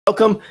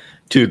welcome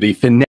to the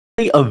finale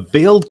of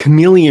Veiled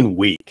Chameleon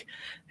Week.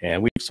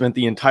 And we've spent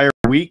the entire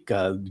week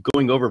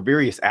going over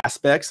various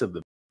aspects of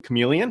the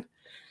chameleon.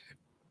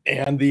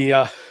 And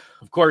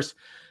of course,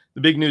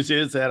 the big news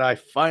is that I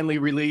finally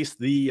released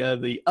the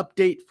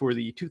update for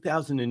the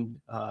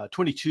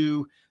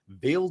 2022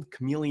 Veiled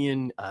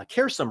Chameleon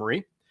Care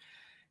Summary.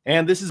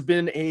 And this has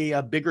been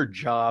a bigger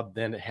job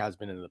than it has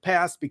been in the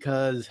past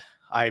because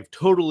I've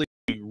totally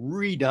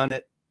redone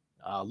it,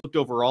 looked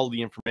over all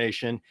the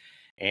information,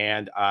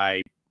 and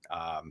I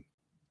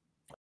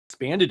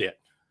expanded it,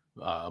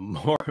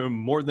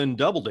 more than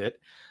doubled it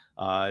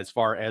as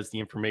far as the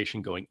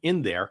information going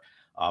in there.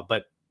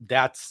 But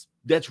that's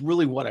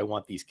really what I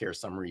want these care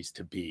summaries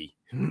to be.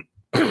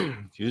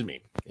 Excuse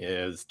me,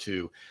 is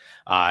to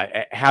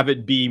have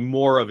it be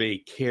more of a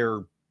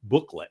care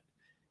booklet.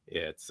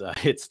 It's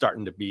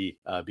starting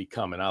to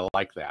become, and I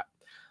like that.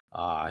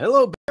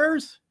 Hello,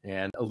 Bears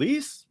and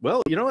Elise.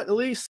 Well, you know what,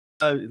 Elise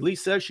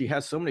says she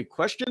has so many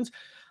questions.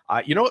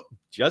 You know what?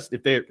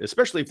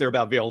 Especially if they're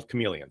about Veiled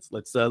Chameleons.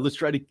 Let's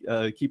try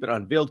to keep it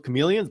on Veiled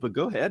Chameleons. But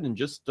go ahead and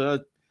just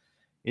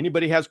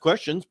anybody has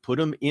questions, put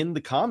them in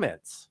the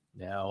comments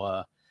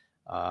now.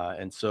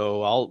 And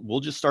so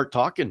we'll just start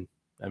talking.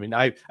 I mean,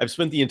 I've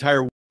spent the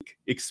entire week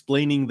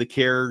explaining the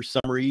care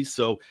summaries,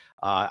 so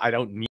I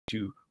don't need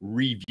to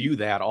review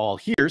that all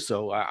here.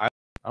 So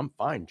I'm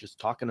fine just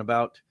talking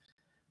about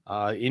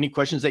any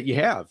questions that you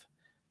have.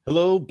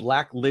 Hello,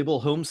 Black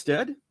Label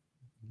Homestead.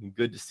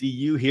 Good to see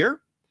you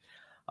here.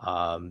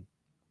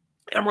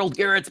 Emerald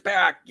Garrett's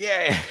back.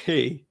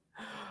 Yay.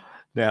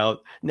 Now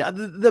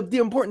the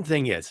important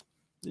thing is,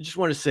 I just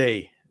want to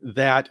say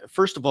that,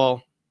 first of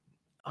all,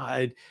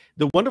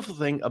 the wonderful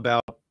thing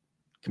about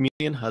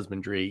chameleon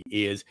husbandry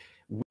is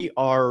we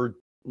are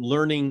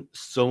learning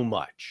so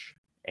much.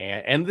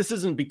 And this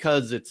isn't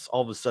because it's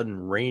all of a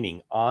sudden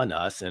raining on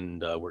us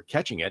and we're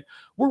catching it.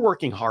 We're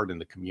working hard in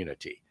the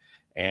community.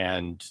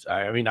 And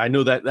I mean, I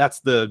know that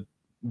that's the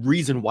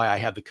reason why I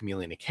have the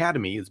Chameleon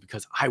Academy, is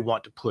because I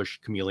want to push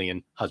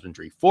chameleon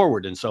husbandry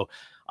forward. And so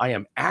I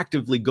am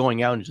actively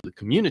going out into the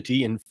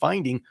community and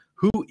finding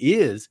who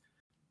is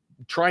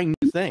trying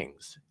new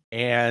things.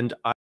 And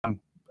I'm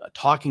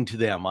talking to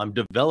them. I'm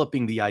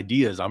developing the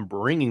ideas. I'm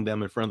bringing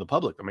them in front of the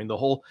public. I mean, the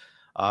whole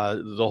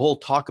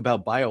talk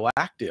about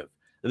bioactive.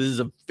 This is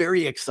a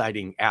very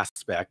exciting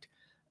aspect.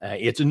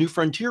 It's a new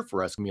frontier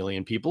for us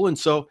chameleon people. And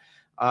so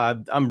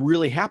I'm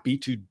really happy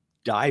to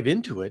dive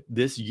into it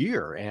this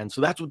year. And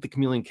so that's what the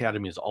Chameleon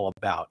Academy is all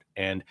about.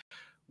 And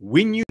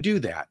when you do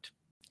that,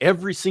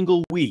 every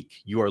single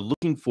week, you are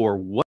looking for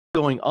what's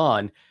going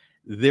on.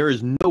 There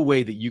is no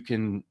way that you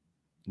can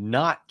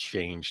not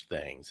change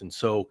things. And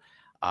so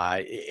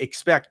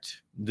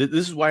expect,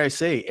 this is why I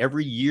say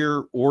every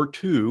year or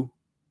two,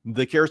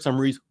 the care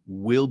summaries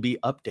will be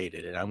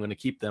updated, and I'm going to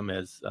keep them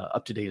as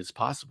up to date as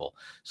possible.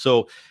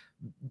 So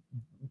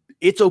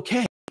it's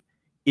okay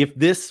if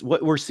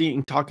what we're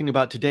talking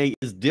about today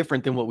is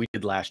different than what we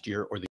did last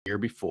year or the year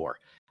before.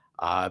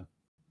 I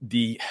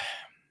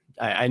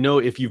know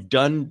if you've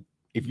done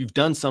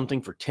something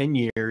for 10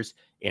 years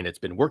and it's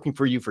been working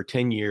for you for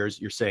 10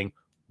 years, you're saying,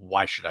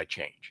 why should I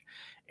change?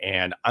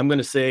 And I'm going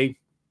to say,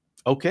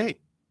 okay,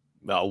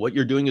 well, what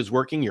you're doing is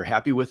working. You're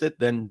happy with it,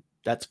 then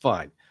that's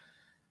fine.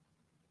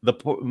 The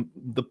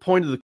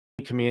point of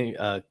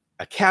the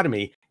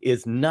Academy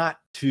is not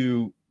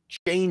to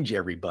change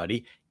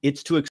everybody.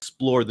 It's to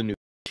explore the new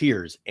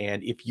frontiers.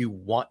 And if you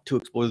want to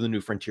explore the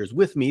new frontiers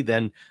with me,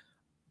 then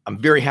I'm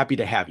very happy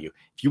to have you.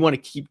 If you want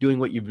to keep doing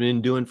what you've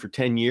been doing for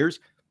 10 years,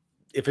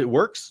 if it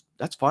works,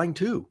 that's fine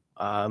too.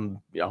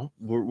 You know,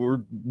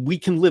 we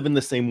can live in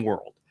the same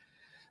world.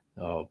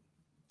 So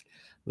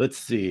let's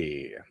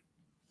see.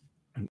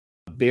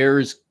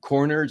 Bear's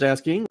Corner is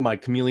asking, my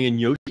chameleon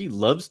Yoshi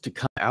loves to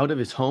come out of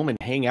his home and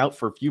hang out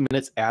for a few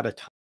minutes at a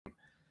time.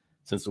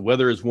 Since the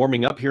weather is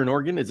warming up here in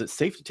Oregon, is it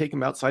safe to take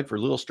them outside for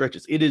little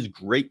stretches? It is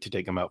great to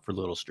take them out for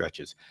little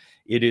stretches.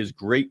 It is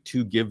great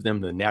to give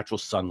them the natural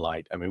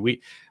sunlight. I mean,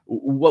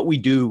 what we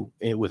do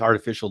with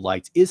artificial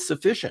lights is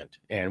sufficient,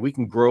 and we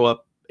can grow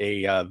up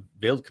a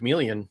veiled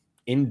chameleon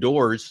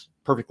indoors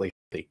perfectly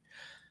healthy.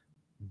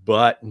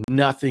 But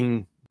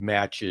nothing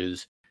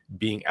matches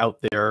being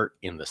out there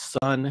in the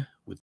sun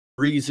with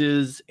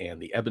breezes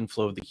and the ebb and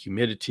flow of the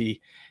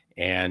humidity.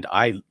 And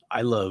I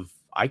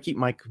keep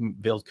my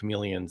veiled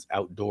chameleons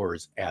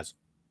outdoors as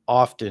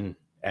often,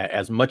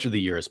 as much of the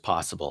year as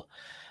possible.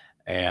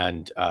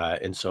 And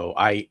so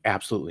I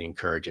absolutely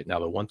encourage it. Now,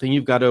 the one thing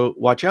you've got to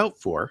watch out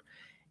for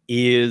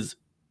is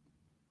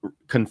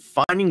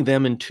confining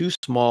them in too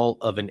small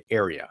of an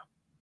area,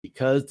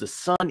 because the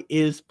sun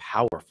is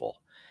powerful.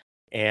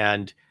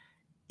 And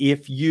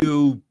if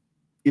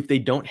they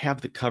don't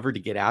have the cover to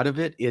get out of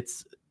it,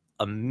 it's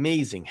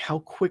amazing how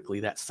quickly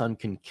that sun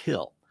can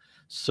kill.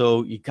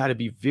 So you got to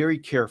be very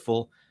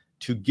careful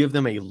to give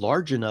them a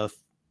large enough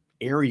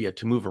area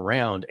to move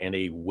around and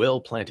a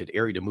well-planted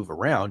area to move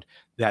around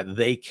that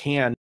they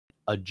can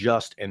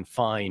adjust and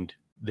find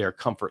their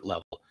comfort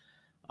level.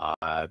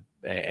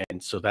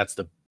 And so that's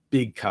the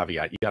big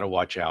caveat you got to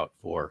watch out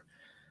for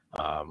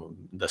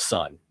the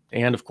sun,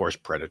 and of course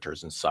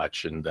predators and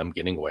such, and them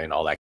getting away and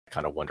all that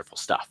kind of wonderful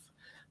stuff.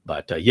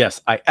 But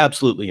yes, I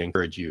absolutely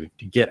encourage you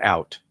to get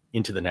out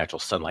into the natural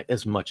sunlight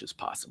as much as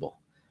possible.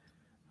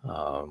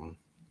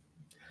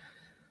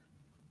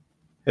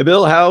 Hey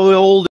Bill, how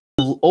old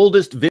is the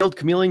oldest veiled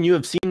chameleon you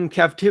have seen in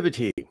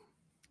captivity?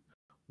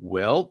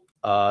 Well,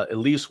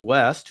 Elise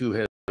West, who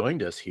has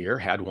joined us here,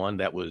 had one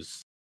that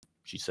was,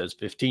 she says,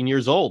 15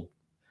 years old.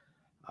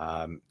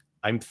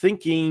 I'm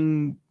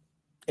thinking,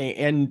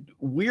 and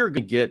we're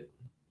going to get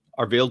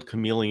our veiled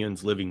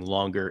chameleons living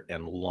longer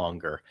and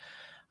longer.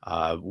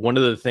 One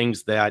of the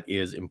things that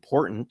is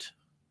important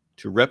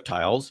to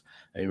reptiles,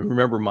 I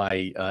remember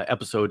my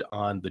episode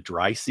on the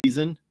dry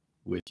season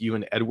with you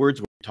and Edwards,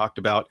 where we talked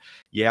about,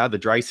 yeah, the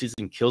dry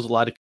season kills a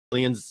lot of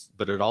chameleons,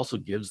 but it also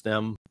gives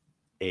them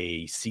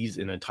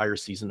an entire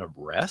season of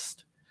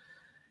rest.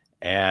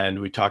 And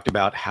we talked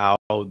about how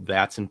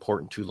that's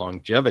important to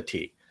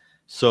longevity.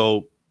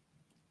 So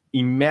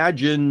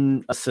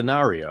imagine a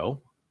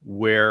scenario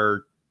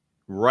where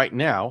right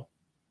now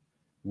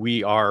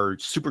we are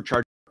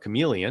supercharged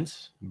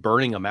chameleons,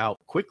 burning them out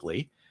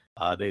quickly.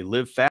 They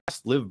live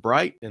fast, live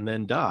bright, and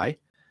then die.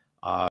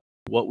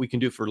 What we can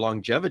do for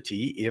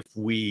longevity if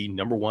we,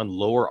 number one,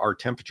 lower our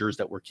temperatures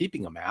that we're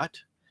keeping them at,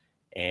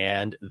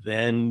 and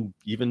then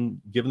even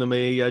give them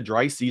a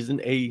dry season,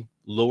 a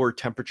lower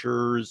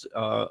temperatures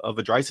of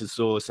a dry season,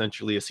 so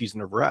essentially a season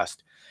of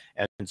rest.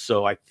 And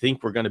so I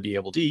think we're going to be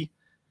able to see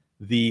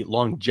the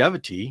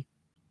longevity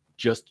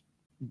just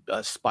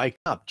spike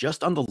up,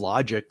 just on the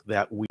logic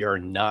that we are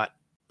not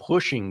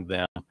pushing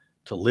them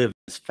to live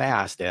as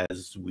fast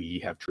as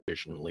we have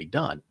traditionally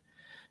done.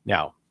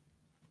 Now,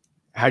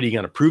 how are you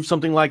going to prove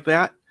something like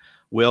that?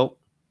 Well,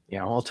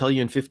 I'll tell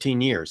you in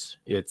 15 years.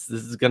 This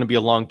is going to be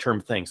a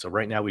long-term thing. So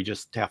right now we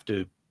just have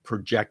to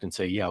project and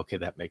say, yeah, okay,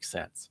 that makes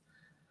sense.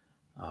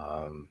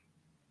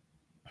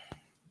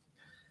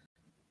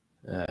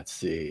 Let's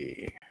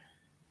see.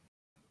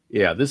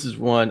 Yeah, this is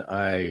one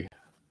I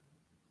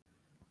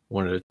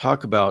wanted to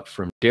talk about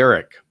from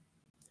Derek.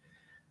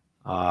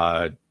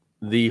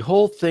 The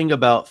whole thing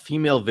about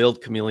female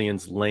veiled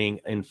chameleons laying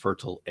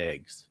infertile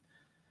eggs.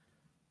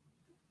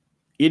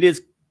 It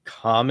is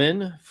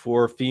common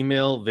for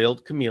female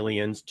veiled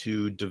chameleons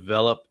to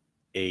develop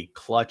a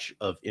clutch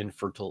of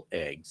infertile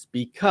eggs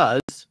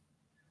because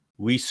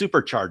we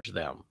supercharge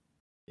them.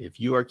 If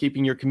you are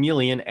keeping your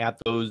chameleon at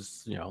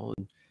those,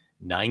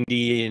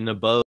 90 and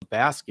above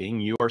basking,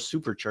 you are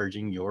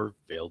supercharging your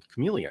veiled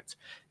chameleons.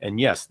 And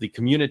yes, the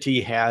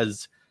community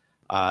has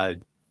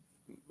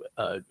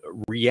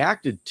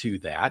reacted to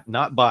that,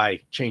 not by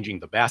changing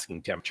the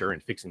basking temperature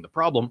and fixing the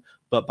problem,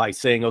 but by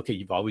saying, okay,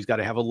 you've always got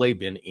to have a lay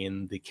bin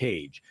in the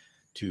cage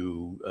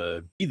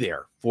to be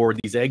there for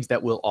these eggs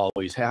that will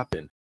always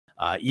happen.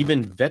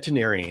 Even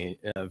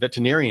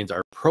veterinarians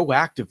are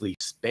proactively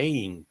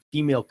spaying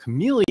female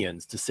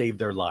chameleons to save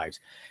their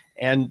lives.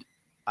 And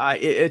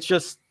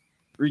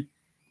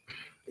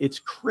it's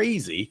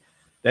crazy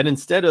that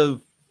instead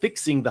of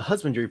fixing the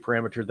husbandry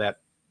parameter that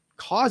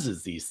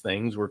causes these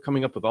things, we're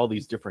coming up with all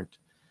these different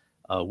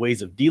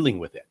ways of dealing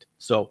with it.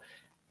 So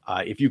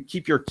if you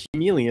keep your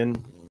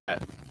chameleon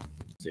at,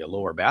 say, a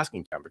lower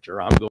basking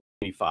temperature, I'm going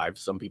 25,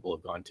 some people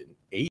have gone to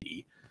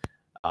 80,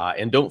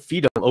 and don't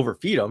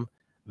overfeed them,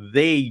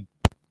 they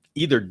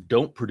either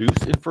don't produce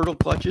infertile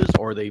clutches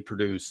or they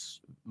produce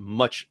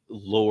much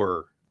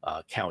lower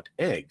count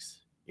eggs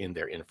in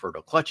their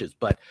infertile clutches.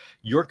 But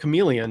your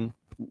chameleon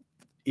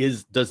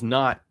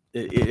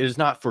it is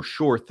not for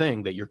sure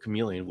thing that your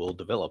chameleon will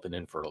develop an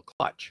infertile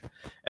clutch. And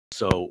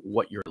so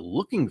what you're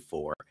looking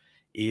for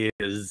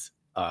is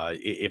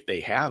if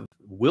they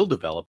will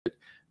develop it,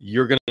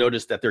 you're going to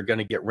notice that they're going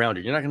to get rounder.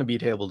 You're not going to be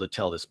able to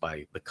tell this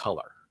by the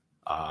color.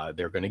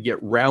 They're going to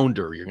get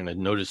rounder. You're going to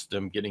notice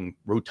them getting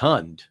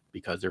rotund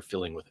because they're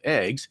filling with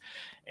eggs.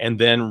 And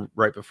then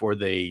right before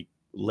they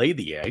lay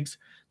the eggs,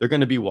 they're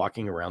going to be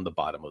walking around the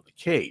bottom of the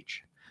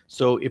cage.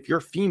 So if your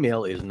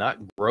female is not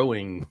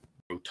growing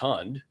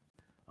rotund,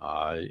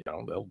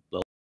 they'll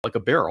look like a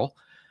barrel,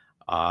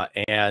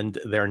 and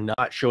they're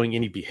not showing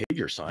any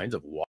behavior signs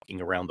of walking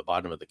around the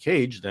bottom of the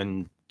cage,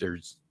 then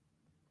there's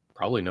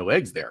probably no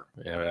eggs there.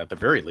 At the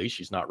very least,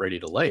 she's not ready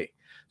to lay.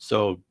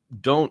 So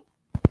don't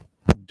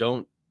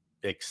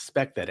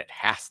expect that it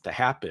has to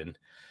happen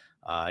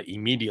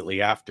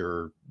immediately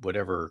after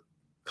whatever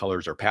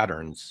colors or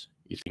patterns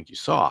you think you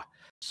saw.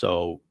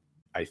 So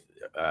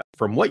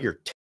from what you're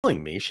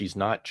telling me, she's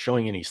not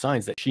showing any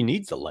signs that she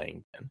needs a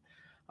laying bin.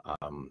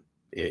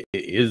 It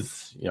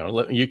is,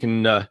 you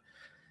can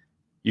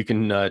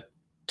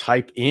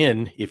type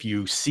in, if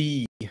you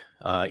see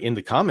in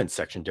the comments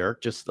section,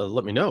 Derek, just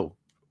let me know,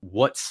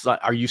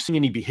 are you seeing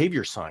any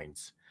behavior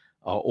signs,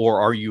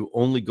 or are you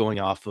only going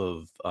off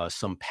of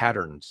some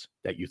patterns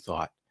that you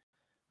thought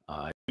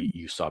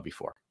you saw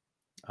before?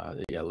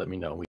 Yeah, let me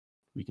know.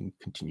 We can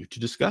continue to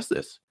discuss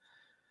this.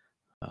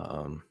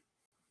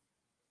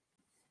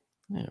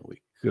 There we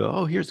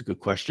go. Here's a good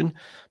question.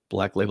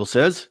 Black Label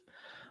says,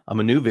 I'm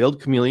a new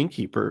veiled chameleon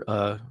keeper.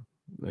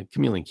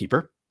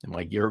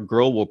 My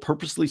girl will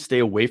purposely stay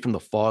away from the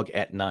fog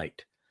at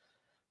night.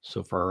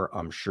 So far,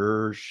 I'm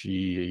sure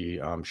she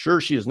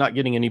is not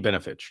getting any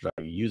benefit. Should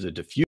I use a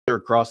diffuser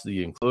across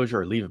the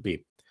enclosure or leave it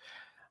be?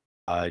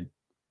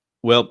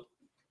 Well,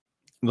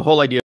 the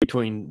whole idea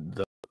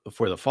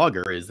for the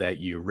fogger is that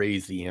you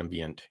raise the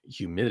ambient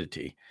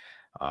humidity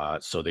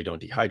so they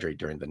don't dehydrate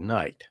during the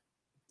night.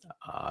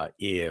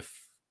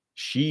 If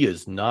she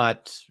is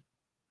not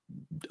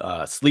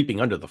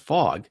sleeping under the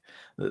fog,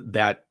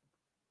 that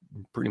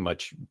pretty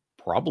much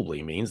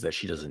probably means that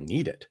she doesn't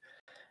need it.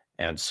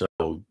 And so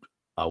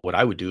what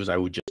I would do is I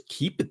would just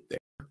keep it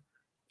there,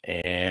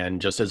 and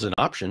just as an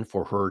option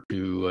for her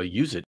to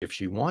use it if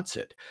she wants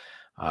it.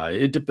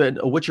 It depends.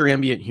 What's your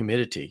ambient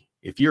humidity?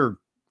 If you're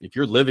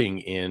living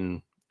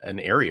in an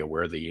area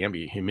where the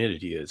ambient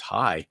humidity is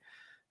high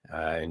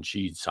and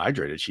she's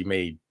hydrated, she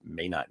may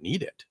not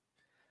need it.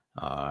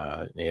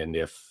 And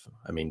if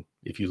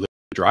you live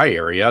in a dry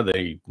area,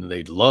 they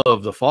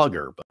love the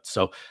fogger. But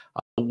so,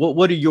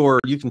 what are you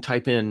can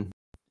type in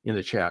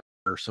the chat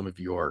or some of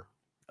your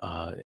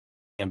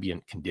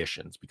ambient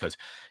conditions, because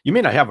you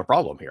may not have a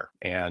problem here,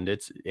 and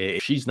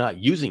if she's not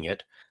using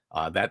it,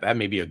 that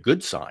may be a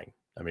good sign.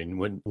 I mean,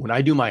 when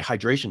I do my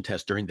hydration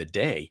test during the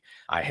day,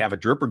 I have a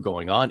dripper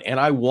going on, and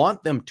I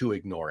want them to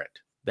ignore it.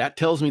 That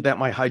tells me that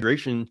my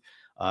hydration,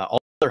 all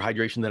other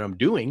hydration that I'm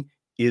doing,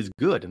 is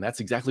good, and that's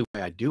exactly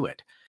why I do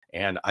it.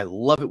 And I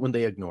love it when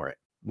they ignore it.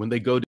 When they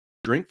go to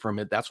drink from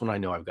it, that's when I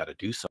know I've got to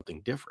do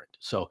something different.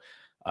 So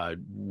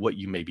what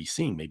you may be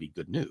seeing may be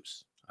good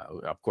news.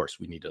 Of course,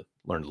 we need to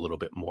learn a little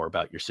bit more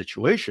about your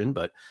situation,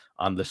 but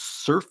on the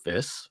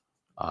surface,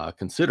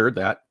 consider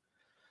that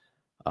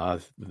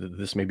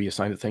this may be a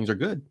sign that things are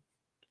good.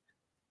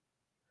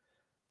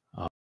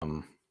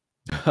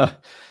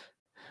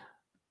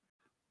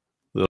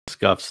 Little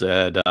Scuff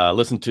said,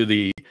 listen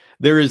to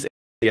there is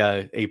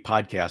a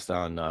podcast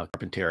on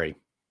Carpenteri,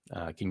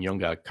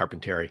 Kinyonga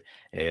Carpenteri.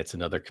 It's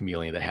another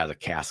chameleon that has a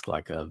casque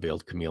like a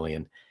veiled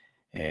chameleon,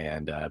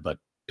 and but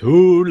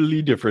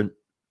totally different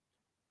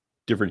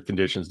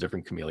conditions,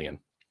 different chameleon.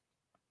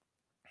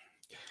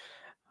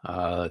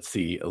 Let's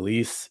see.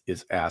 Elise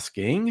is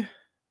asking,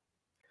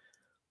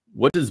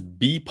 what does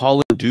bee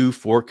pollen do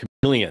for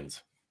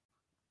chameleons?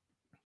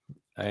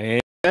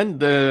 And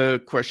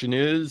the question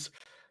is,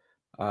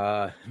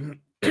 we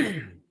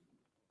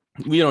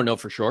don't know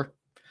for sure.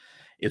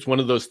 It's one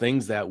of those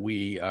things that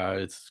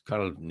it's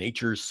kind of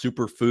nature's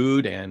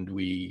superfood, and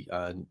we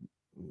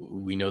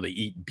know they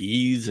eat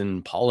bees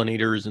and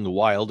pollinators in the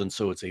wild, and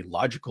so it's a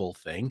logical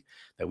thing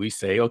that we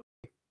say, okay,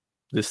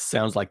 this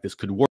sounds like this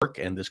could work,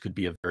 and this could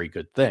be a very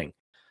good thing.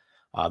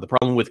 The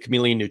problem with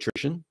chameleon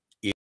nutrition,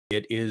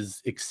 it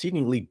is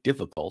exceedingly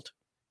difficult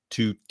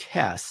to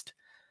test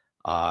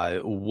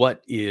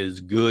what is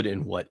good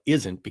and what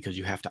isn't, because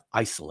you have to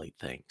isolate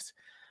things.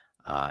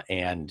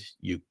 And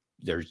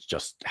there's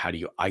just, how do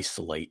you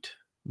isolate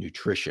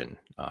nutrition?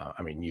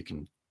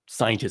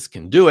 Scientists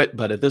can do it,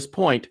 but at this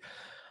point,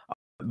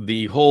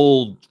 the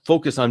whole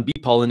focus on bee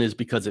pollen is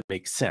because it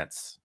makes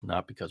sense,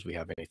 not because we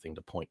have anything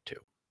to point to.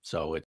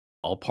 So it's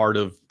all part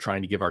of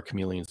trying to give our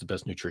chameleons the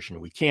best nutrition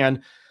we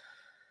can.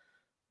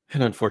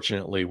 And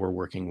unfortunately, we're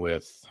working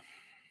with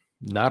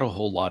not a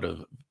whole lot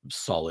of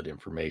solid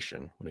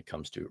information when it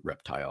comes to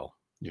reptile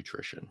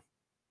nutrition.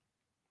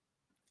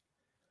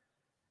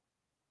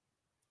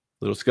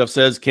 Little Scuff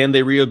says, can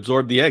they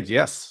reabsorb the eggs?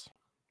 Yes.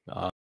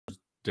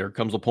 There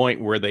comes a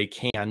point where they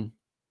can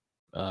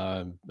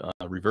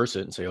reverse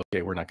it and say,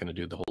 okay, we're not going to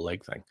do the whole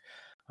egg thing.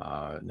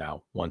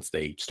 Now, once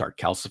they start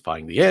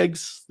calcifying the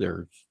eggs,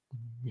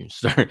 you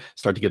start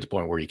to get to the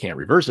point where you can't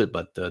reverse it,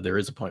 but there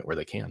is a point where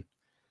they can.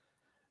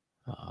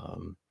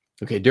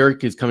 Okay,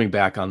 Derek is coming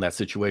back on that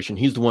situation.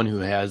 He's the one who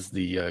has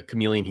the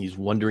chameleon. He's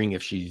wondering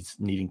if she's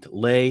needing to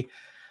lay,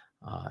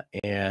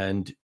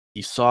 and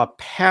he saw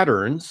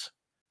patterns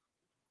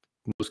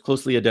most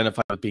closely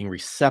identified with being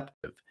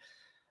receptive.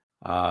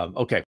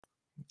 Okay,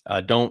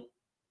 don't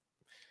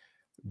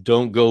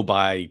go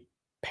by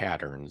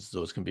patterns.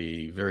 Those can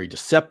be very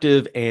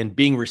deceptive, and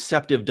being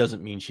receptive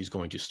doesn't mean she's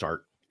going to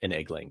start an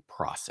egg laying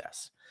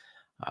process.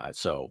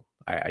 So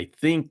I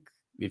think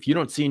if you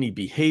don't see any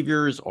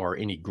behaviors or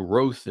any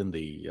growth in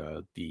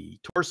the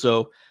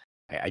torso,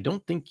 I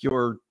don't think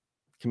your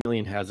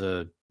chameleon has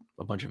a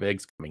bunch of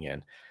eggs coming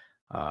in.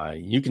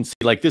 You can see,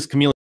 like, this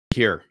chameleon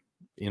here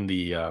in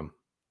the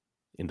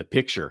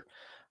picture.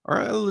 All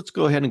right, let's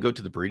go ahead and go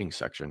to the breeding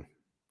section.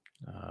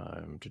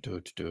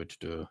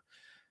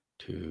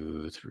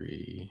 2,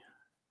 3.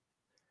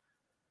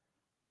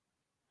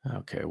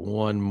 Okay,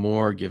 one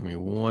more. Give me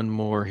one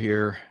more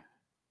here.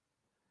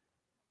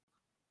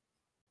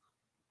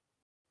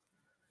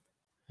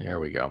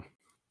 There we go.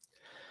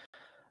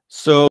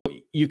 So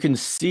you can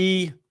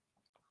see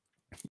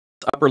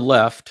upper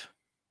left,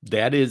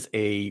 that is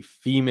a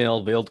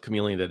female veiled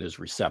chameleon that is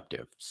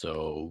receptive.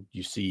 So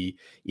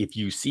if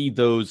you see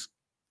those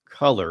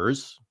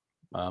colors,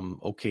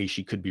 okay,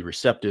 she could be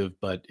receptive,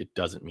 but it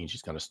doesn't mean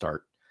she's going to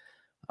start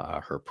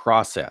her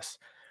process.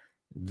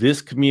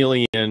 This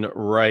chameleon,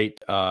 right,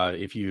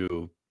 if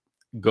you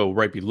go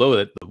right below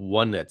it, the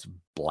one that's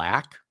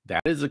black,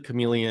 that is a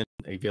chameleon,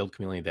 a veiled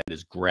chameleon that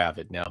is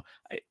gravid. Now,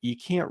 you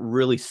can't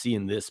really see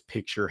in this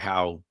picture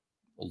how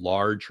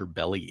large her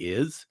belly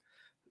is.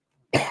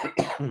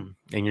 And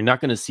you're not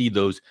going to see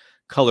those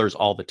colors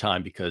all the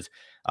time because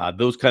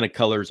those kind of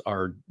colors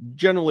are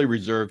generally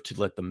reserved to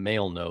let the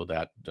male know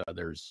that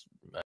there's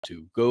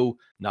to go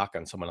knock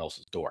on someone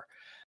else's door,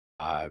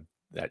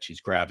 that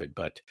she's gravid.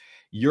 But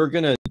you're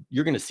gonna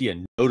see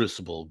a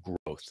noticeable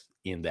growth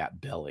in that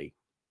belly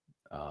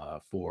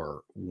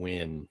for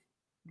when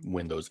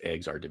those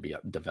eggs are to be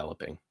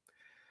developing.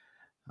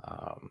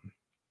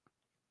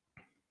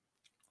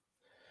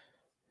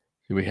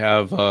 We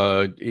have,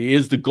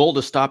 is the goal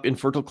to stop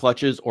infertile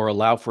clutches or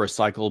allow for a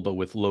cycle, but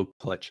with low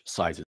clutch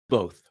sizes?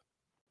 Both.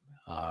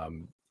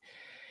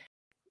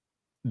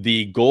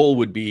 The goal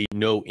would be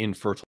no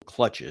infertile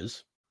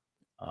clutches.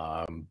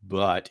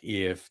 But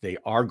if they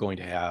are going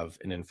to have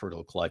an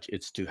infertile clutch,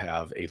 it's to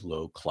have a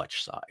low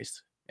clutch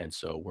size. And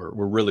so we're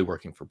really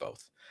working for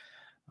both.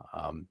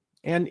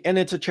 And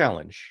it's a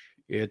challenge.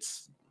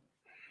 It's,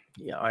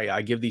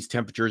 I give these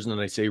temperatures and then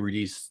I say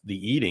reduce the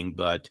eating,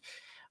 but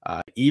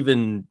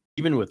even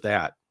with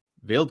that,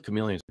 veiled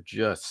chameleons are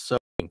just so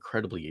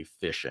incredibly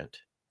efficient.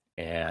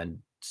 And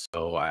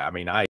so, I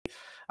mean, I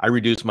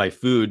reduce my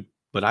food,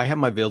 but I have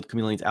my veiled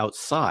chameleons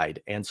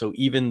outside. And so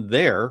even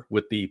there,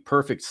 with the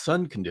perfect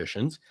sun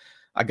conditions,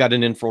 I got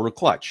an infertile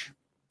clutch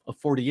of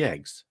 40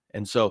 eggs.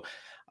 And so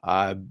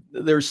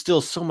there's still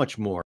so much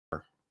more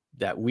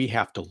that we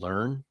have to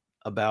learn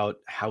about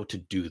how to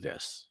do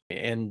this.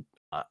 And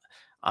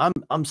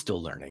I'm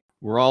still learning.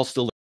 We're all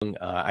still learning.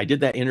 I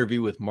did that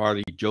interview with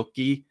Marty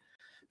Joki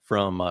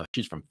from,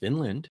 she's from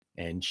Finland,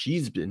 and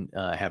she's been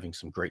having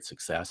some great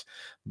success.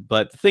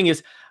 But the thing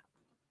is,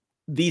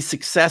 these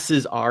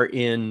successes are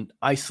in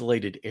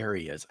isolated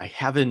areas. I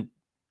haven't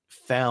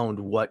found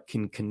what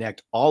can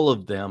connect all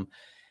of them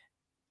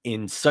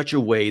in such a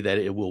way that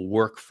it will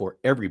work for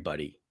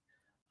everybody.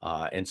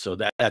 And so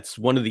that's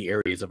one of the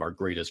areas of our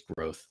greatest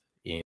growth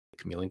in the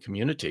chameleon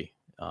community.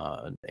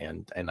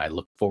 And I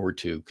look forward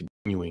to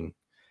continuing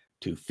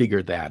to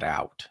figure that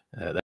out.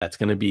 That's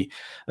going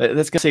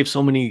to save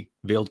so many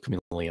veiled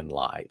chameleon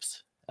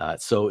lives.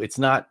 So it's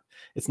not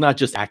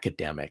just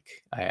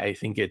academic. I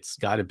think it's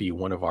got to be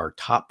one of our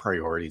top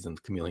priorities in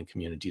the chameleon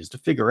community is to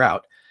figure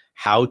out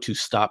how to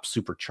stop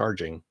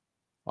supercharging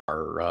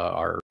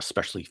our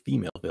especially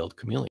female veiled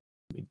chameleons.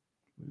 We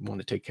want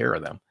to take care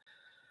of them.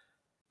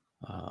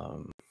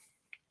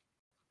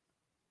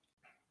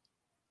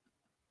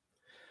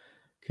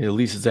 Okay,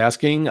 Lisa's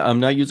asking, I'm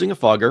not using a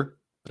fogger,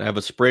 but I have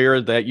a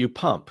sprayer that you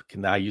pump.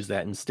 Can I use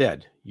that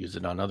instead? Use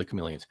it on other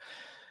chameleons.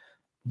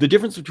 The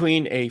difference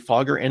between a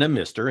fogger and a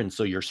mister, and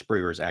so your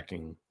sprayer is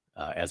acting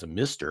as a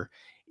mister,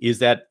 is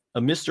that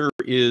a mister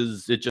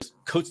it just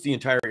coats the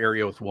entire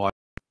area with water,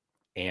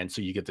 and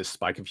so you get this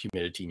spike of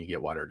humidity and you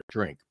get water to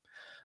drink.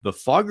 The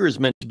fogger is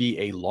meant to be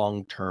a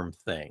long-term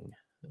thing.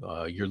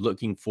 You're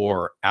looking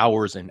for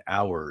hours and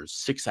hours,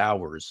 6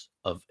 hours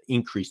of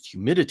increased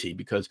humidity,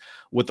 because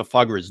what the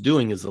fogger is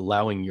doing is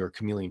allowing your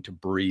chameleon to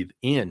breathe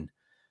in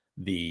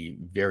the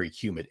very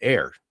humid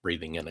air,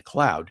 breathing in a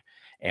cloud,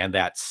 and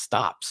that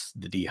stops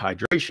the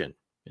dehydration.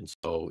 And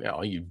so,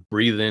 you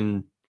breathe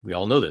in, we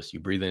all know this, you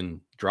breathe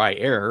in dry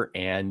air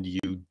and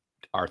you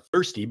are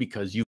thirsty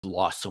because you've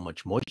lost so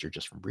much moisture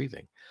just from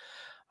breathing.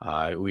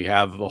 We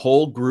have a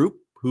whole group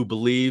who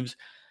believes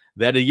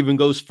that it even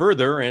goes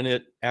further and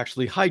it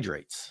actually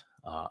hydrates.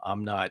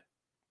 I'm not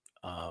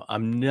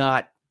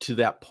to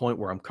that point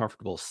where I'm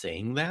comfortable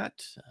saying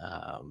that.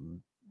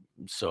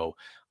 So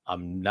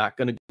I'm not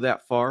going to go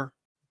that far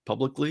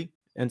publicly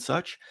and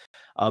such.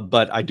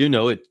 But I do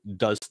know it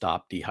does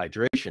stop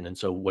dehydration. And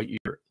so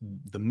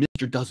the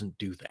mister doesn't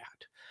do that.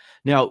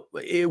 Now,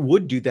 it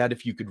would do that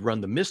if you could run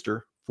the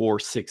mister for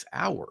 6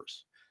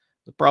 hours.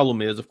 The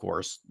problem is, of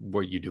course,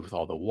 what you do with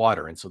all the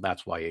water. And so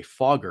that's why a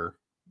fogger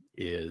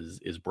is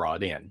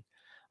brought in.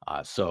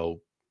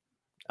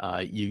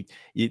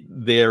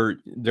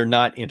 They're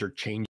not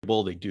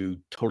interchangeable. They do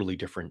totally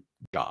different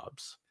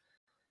jobs.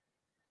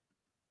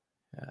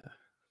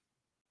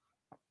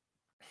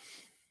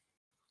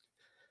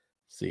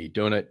 See,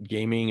 Donut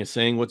Gaming is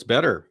saying, what's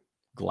better,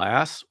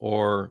 glass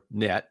or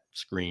net,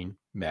 screen,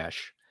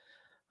 mesh,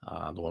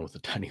 the one with the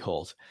tiny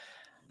holes?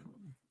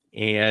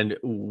 And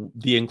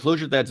the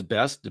enclosure that's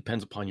best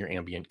depends upon your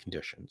ambient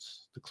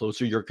conditions. The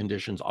closer your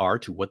conditions are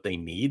to what they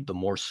need, the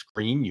more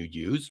screen you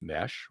use,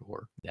 mesh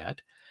or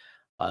net,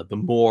 the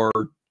more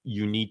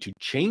you need to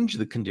change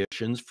the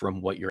conditions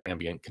from what your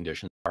ambient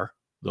conditions are,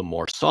 the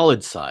more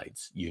solid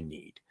sides you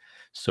need.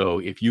 So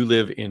if you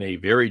live in a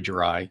very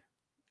dry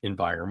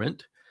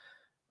environment,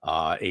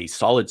 a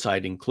solid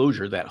side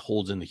enclosure that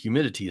holds in the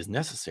humidity is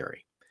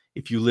necessary.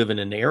 If you live in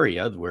an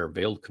area where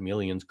veiled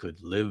chameleons could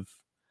live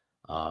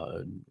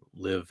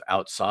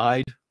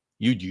outside,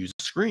 you'd use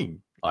a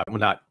screen. Well,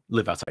 not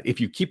live outside. If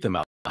you keep them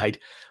outside,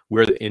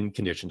 where in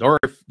conditions, or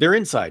if they're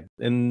inside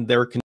and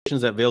there are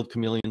conditions that veiled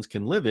chameleons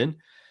can live in,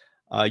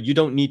 you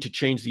don't need to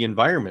change the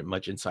environment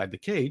much inside the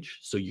cage,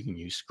 so you can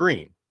use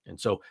screen. And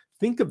so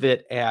think of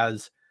it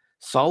as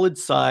solid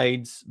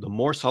sides. The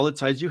more solid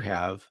sides you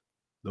have,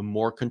 the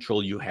more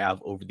control you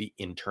have over the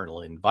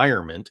internal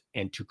environment,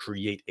 and to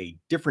create a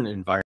different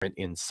environment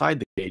inside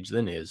the cage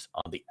than is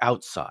on the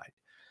outside.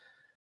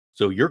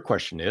 So your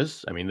question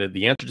is, I mean,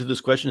 the answer to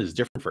this question is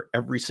different for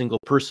every single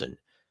person.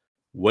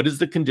 What is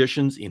the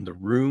conditions in the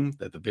room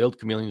that the veiled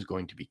chameleon is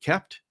going to be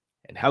kept,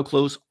 and how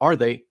close are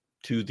they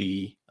to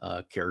the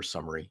care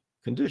summary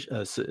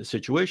condition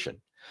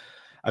situation?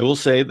 I will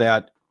say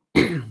that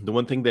the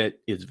one thing that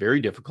is very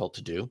difficult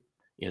to do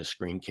in a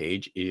screen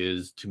cage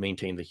is to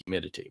maintain the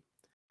humidity.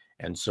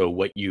 And so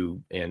what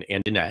you, and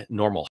in a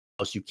normal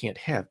house, you can't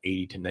have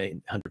 80 to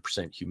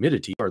 100%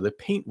 humidity or the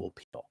paint will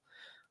peel.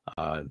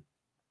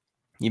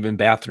 Even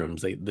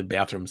bathrooms, the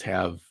bathrooms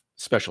have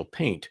special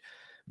paint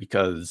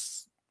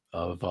because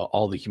of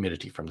all the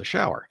humidity from the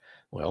shower.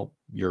 Well,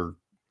 your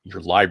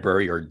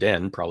library or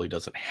den probably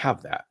doesn't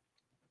have that.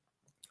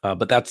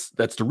 But that's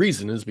the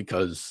reason, is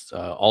because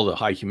all the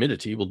high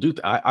humidity will do.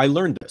 I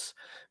learned this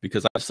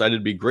because I decided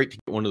it'd be great to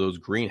get one of those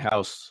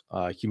greenhouse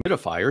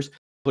humidifiers,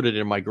 put it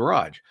in my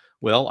garage.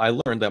 Well, I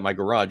learned that my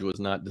garage was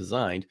not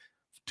designed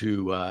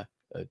to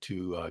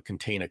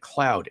contain a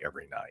cloud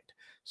every night.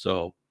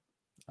 So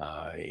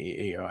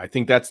I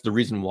think that's the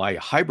reason why a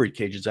hybrid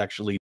cage is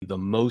actually the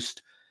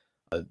most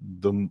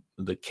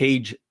the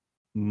cage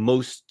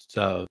most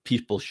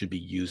people should be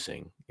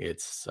using.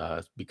 It's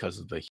because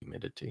of the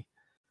humidity.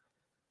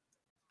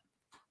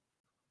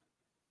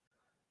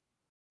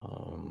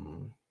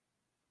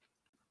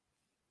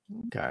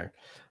 Okay,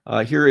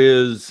 here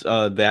is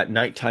that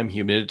nighttime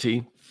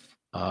humidity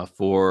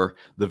for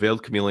the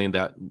veiled chameleon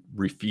that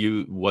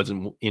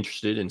wasn't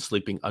interested in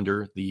sleeping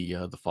under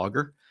the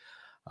fogger.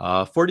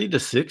 40 to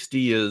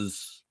 60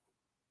 is,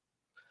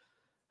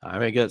 I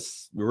mean, I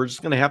guess we're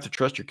just going to have to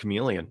trust your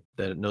chameleon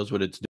that it knows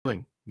what it's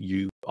doing.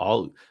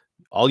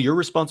 All you're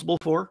responsible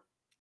for,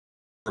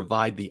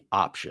 provide the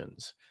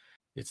options.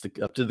 It's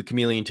up to the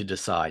chameleon to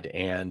decide,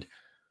 and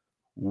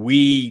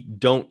we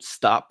don't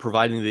stop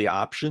providing the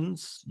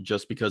options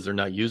just because they're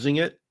not using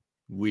it.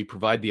 We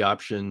provide the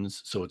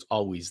options so it's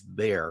always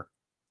there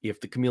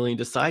if the chameleon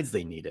decides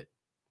they need it.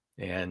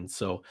 And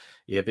so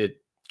if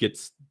it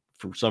gets,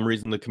 for some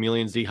reason, the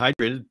chameleon's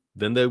dehydrated,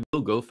 then they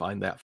will go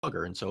find that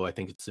fogger. And so I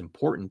think it's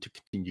important to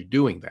continue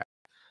doing that.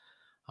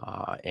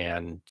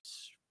 And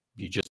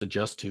you just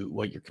adjust to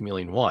what your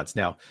chameleon wants.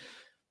 Now,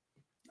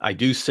 I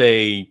do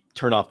say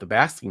turn off the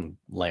basking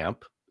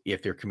lamp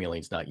if your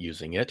chameleon's not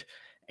using it.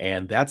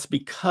 And that's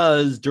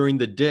because during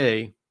the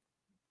day,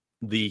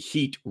 the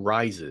heat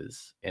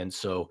rises. And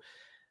so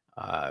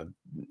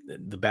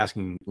the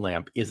basking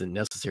lamp isn't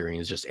necessary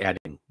and is just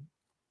adding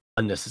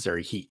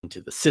unnecessary heat into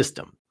the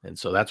system. And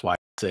so that's why I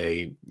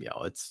say,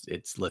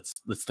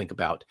 let's think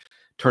about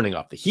turning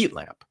off the heat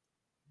lamp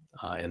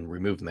and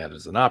removing that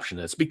as an option.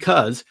 It's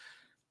because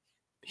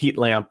heat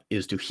lamp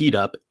is to heat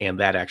up, and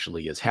that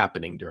actually is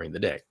happening during the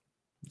day.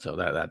 So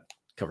that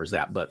covers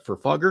that. But for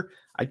fogger,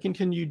 I'd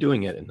continue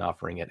doing it and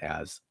offering it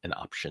as an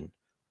option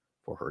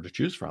for her to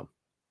choose from.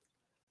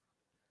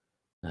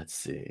 Let's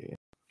see.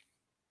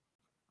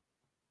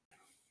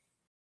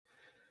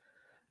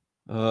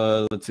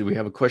 Let's see. We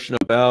have a question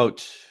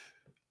about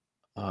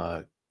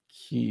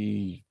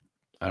key.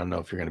 I don't know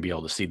if you're going to be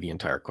able to see the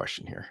entire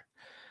question here.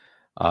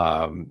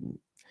 Had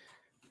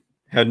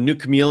a new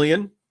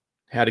chameleon,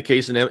 had a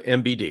case in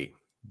MBD,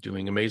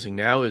 doing amazing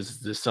now. Is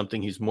this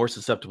something he's more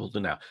susceptible to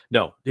now?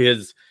 No,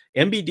 his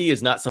MBD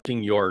is not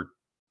something you're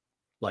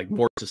like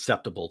more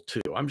susceptible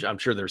to. I'm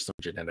sure there's some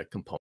genetic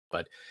component,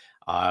 but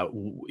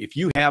if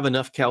you have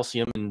enough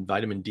calcium and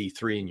vitamin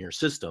D3 in your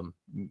system,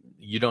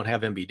 you don't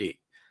have MBD.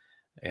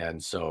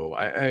 And so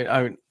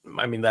I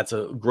mean, that's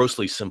a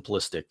grossly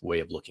simplistic way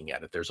of looking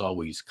at it. There's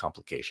always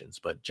complications,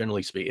 but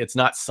generally speaking, it's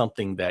not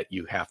something that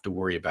you have to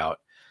worry about.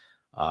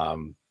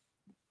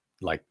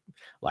 Like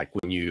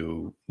when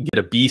you get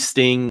a bee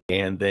sting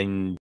and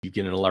then you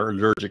get an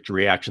allergic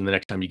reaction the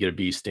next time you get a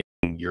bee sting,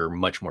 you're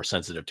much more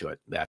sensitive to it.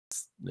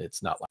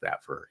 It's not like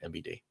that for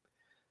MBD.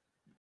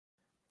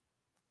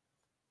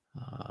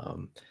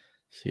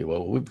 See,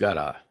 well, we've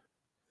got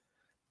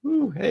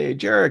hey,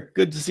 Jarek,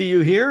 good to see you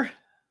here.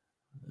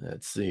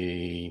 Let's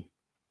see.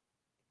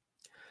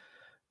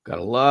 Got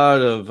a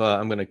lot of,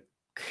 I'm going to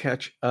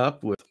catch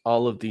up with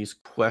all of these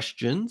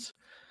questions.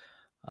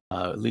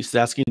 At least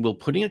asking, will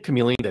putting a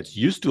chameleon that's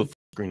used to a full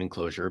screen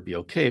enclosure be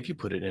okay if you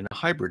put it in a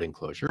hybrid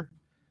enclosure?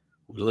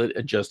 Will it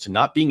adjust to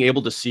not being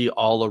able to see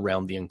all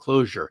around the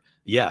enclosure?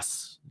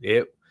 Yes.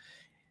 It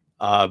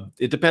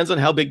depends on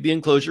how big the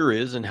enclosure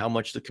is and how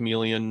much the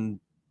chameleon,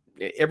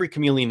 every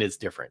chameleon is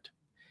different.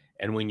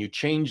 And when you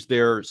change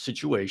their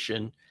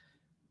situation,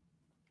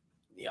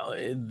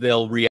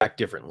 they'll react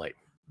differently.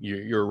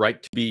 You're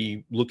right to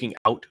be looking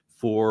out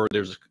for,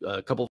 there's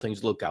a couple of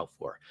things to look out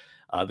for.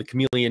 The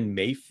chameleon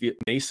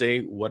may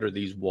say, what are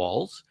these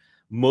walls?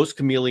 Most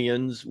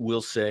chameleons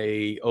will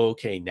say, oh,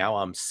 okay, now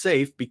I'm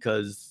safe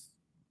because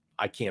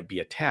I can't be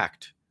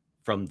attacked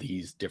from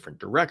these different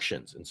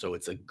directions. And so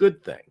it's a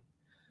good thing.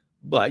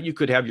 But you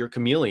could have your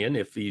chameleon,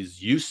 if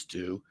he's used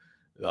to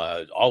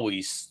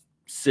always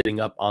sitting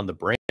up on the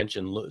branch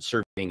and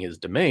surveying his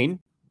domain,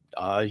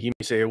 he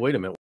may say, wait a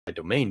minute, where'd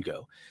my domain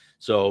go?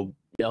 So,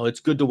 it's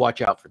good to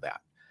watch out for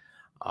that.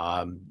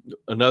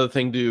 Another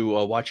thing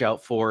to watch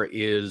out for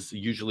is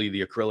usually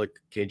the acrylic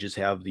cages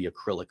have the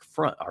acrylic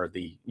front, or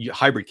the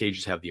hybrid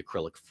cages have the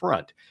acrylic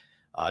front.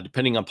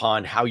 Depending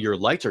upon how your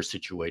lights are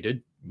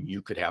situated,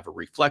 you could have a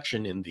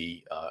reflection in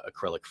the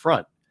acrylic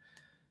front.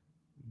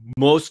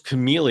 Most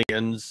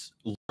chameleons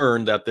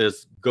learn that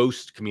this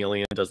ghost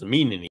chameleon doesn't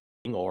mean anything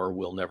or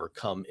will never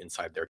come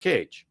inside their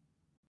cage.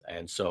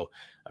 And so,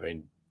 I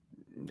mean,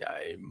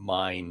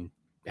 mine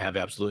have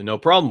absolutely no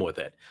problem with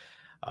it.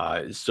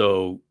 But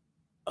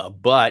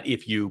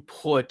if you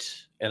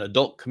put an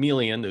adult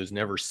chameleon who's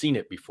never seen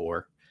it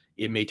before,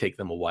 it may take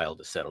them a while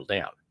to settle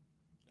down.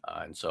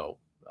 And so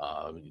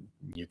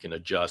you can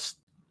adjust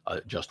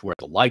where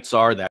the lights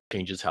are. That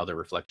changes how the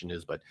reflection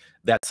is, but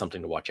that's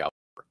something to watch out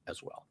for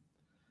as well.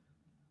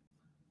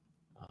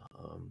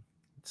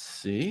 Let's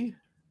see.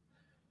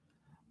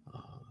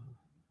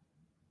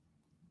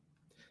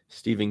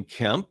 Stephen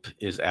Kemp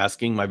is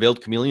asking, my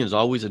veiled chameleon is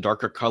always a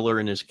darker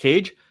color in his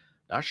cage.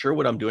 Not sure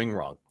what I'm doing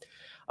wrong.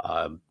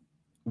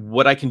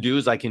 What I can do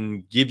is I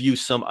can give you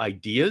some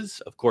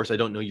ideas. Of course, I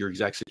don't know your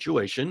exact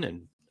situation,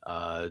 and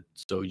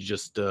so you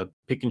just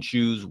pick and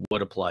choose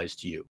what applies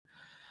to you.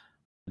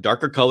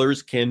 Darker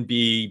colors can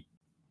be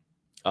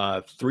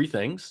three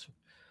things.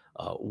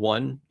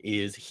 One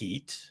is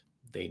heat.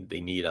 They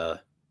need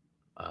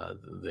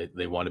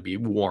they want to be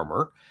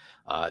warmer.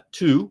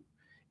 Two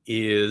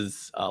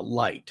is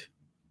light.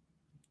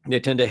 They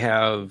tend to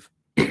have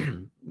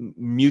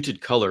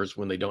muted colors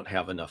when they don't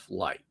have enough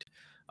light.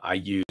 I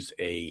use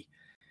a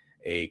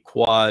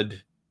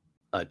quad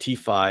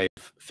T5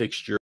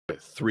 fixture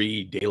with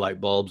 3 daylight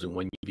bulbs and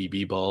 1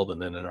 UVB bulb,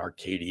 and then an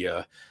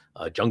Arcadia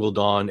Jungle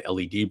Dawn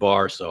LED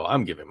bar. So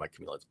I'm giving my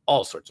chameleons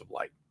all sorts of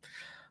light.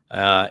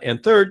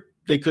 And third,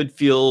 they could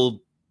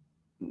feel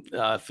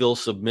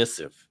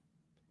submissive.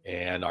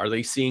 And are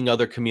they seeing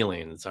other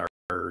chameleons? I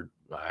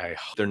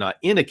hope they're not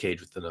in a cage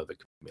with another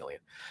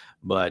chameleon.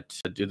 But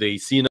do they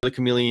see another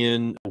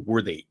chameleon?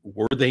 Were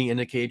they in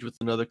a cage with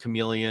another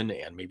chameleon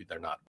and maybe they're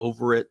not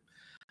over it?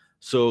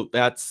 So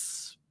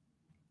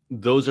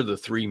those are the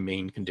 3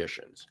 main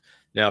conditions.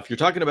 Now, if you're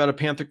talking about a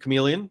panther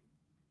chameleon,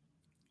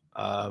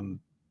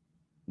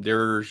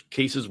 there's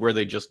cases where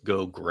they just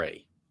go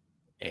gray,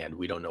 and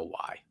we don't know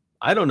why.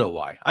 I don't know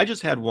why. I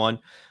just had one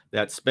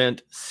that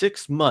spent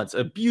 6 months,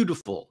 a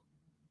beautiful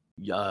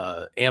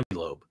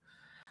ambulobe,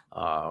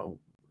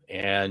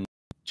 and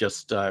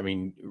just, I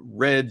mean,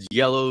 reds,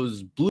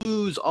 yellows,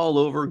 blues all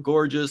over,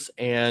 gorgeous,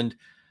 and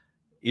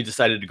he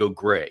decided to go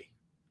gray.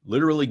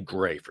 Literally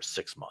gray for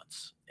 6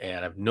 months, and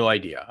I have no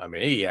idea. I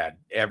mean, he had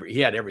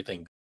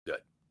everything good.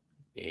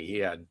 He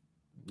had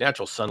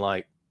natural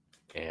sunlight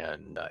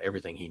and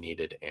everything he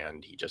needed,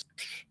 and he just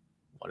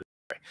wanted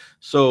gray.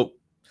 So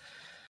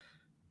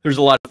there's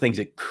a lot of things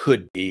it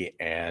could be,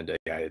 and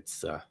yeah,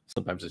 it's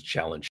sometimes a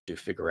challenge to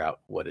figure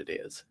out what it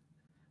is.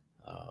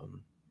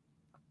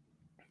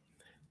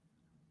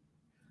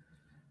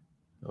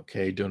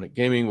 Okay, Donut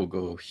Gaming, we'll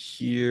go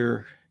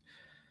here.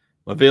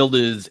 My veiled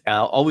is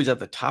always at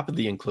the top of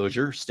the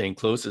enclosure, staying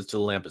closest to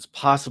the lamp as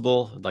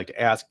possible. I'd like to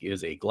ask,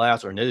 is a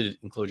glass or netted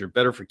enclosure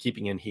better for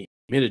keeping in heat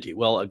and humidity?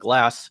 Well, a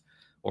glass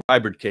or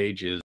hybrid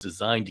cage is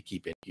designed to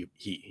keep in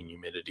heat and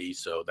humidity,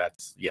 so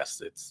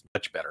yes, it's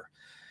much better.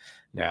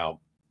 Now,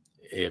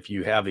 if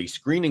you have a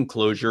screen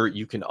enclosure,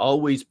 you can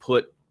always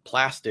put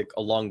plastic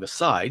along the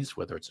sides,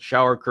 whether it's a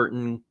shower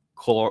curtain,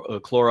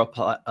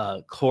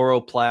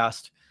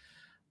 chloroplast,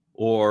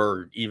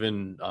 or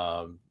even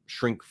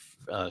shrink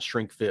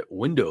fit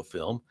window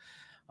film,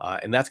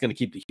 and that's going to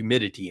keep the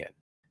humidity in,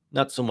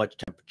 not so much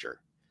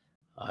temperature.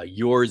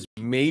 Yours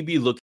may be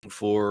looking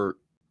for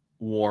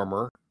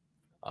warmer.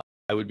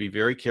 I would be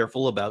very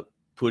careful about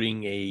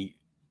putting a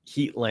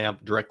heat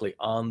lamp directly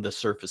on the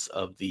surface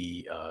of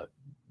the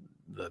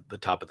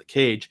top of the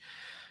cage,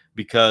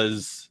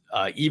 because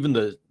even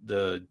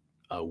the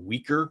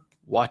weaker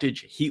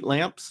wattage heat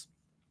lamps,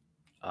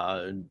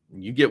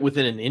 you get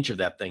within an inch of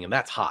that thing, and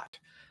that's hot.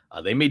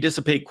 They may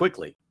dissipate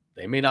quickly.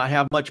 They may not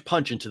have much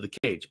punch into the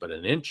cage, but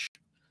an inch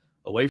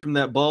away from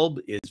that bulb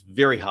is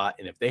very hot.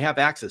 And if they have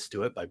access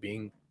to it by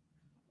being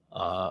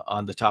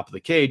on the top of the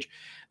cage,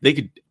 they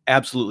could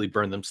absolutely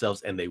burn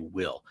themselves, and they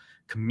will.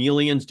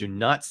 Chameleons do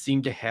not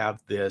seem to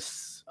have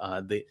this.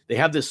 They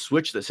have this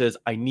switch that says,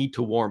 I need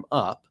to warm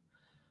up,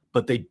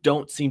 but they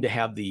don't seem to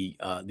have the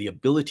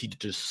ability to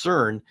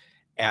discern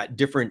at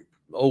different,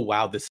 oh,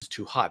 wow, this is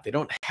too hot. They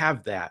don't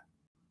have that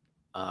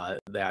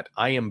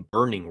I am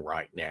burning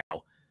right now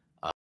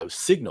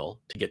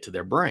signal to get to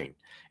their brain,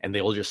 and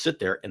they will just sit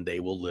there and they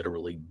will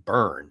literally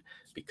burn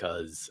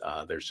because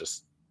there's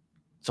just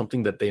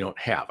something that they don't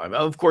have. I mean,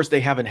 of course,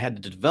 they haven't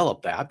had to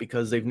develop that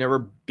because they've never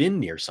been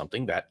near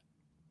something that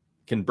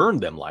can burn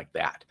them like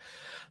that.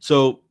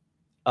 So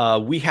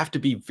we have to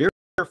be very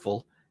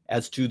careful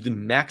as to the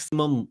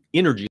maximum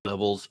energy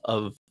levels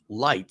of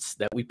lights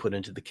that we put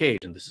into the cage,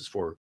 and this is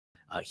for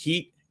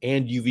heat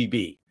and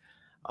UVB.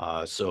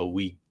 So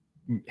we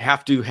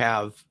have to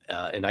have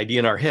an idea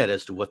in our head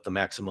as to what the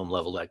maximum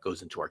level that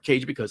goes into our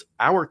cage, because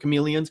our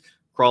chameleons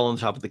crawl on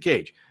the top of the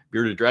cage.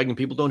 Bearded dragon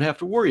people don't have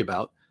to worry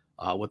about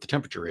what the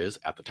temperature is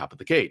at the top of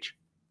the cage.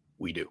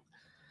 We do.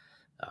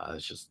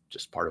 It's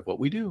just part of what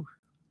we do.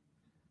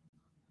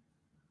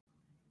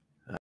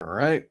 All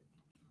right.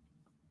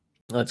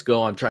 Let's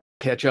go. I'm trying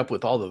to catch up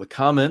with all of the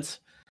comments.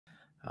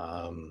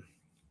 Talking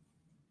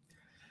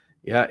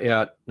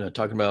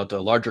about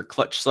larger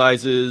clutch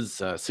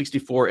sizes,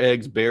 64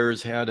 eggs.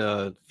 Bears had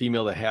a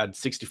female that had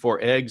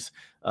 64 eggs.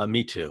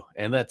 Me too.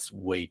 And that's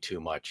way too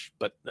much.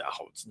 But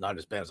it's not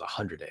as bad as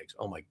 100 eggs.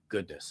 Oh, my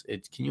goodness.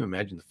 Can you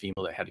imagine the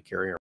female that had to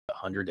carry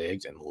 100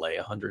 eggs and lay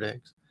 100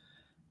 eggs?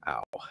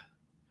 Ow.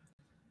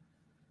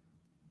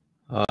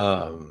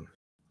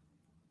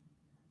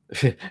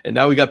 And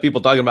now we got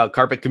people talking about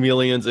carpet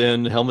chameleons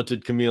and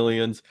helmeted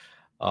chameleons.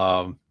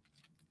 Yeah,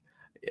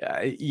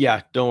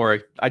 don't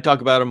worry. I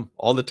talk about them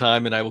all the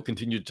time, and I will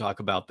continue to talk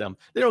about them.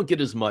 They don't get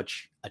as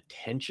much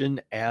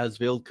attention as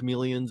veiled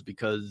chameleons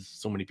because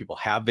so many people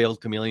have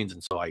veiled chameleons,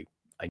 and so I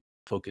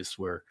focus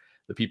where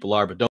the people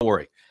are. But don't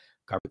worry,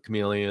 carpet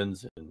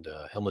chameleons and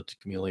helmeted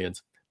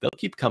chameleons, they'll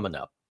keep coming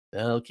up.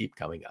 They'll keep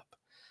coming up.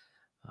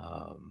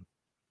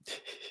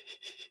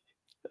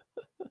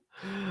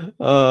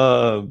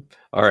 All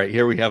right,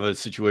 here we have a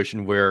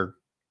situation where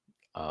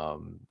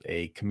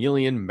a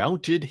chameleon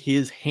mounted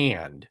his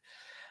hand.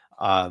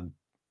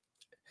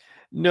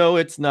 No,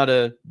 it's not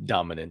a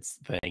dominance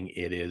thing.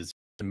 It is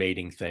a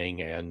mating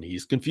thing, and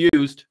he's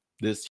confused.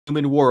 This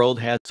human world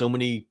has so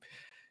many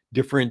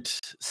different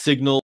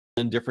signals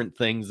and different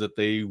things that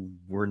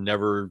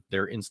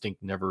their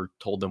instinct never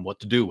told them what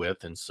to do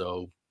with, and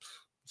so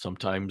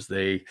sometimes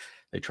they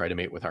try to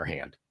mate with our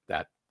hand.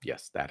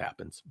 Yes, that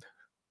happens.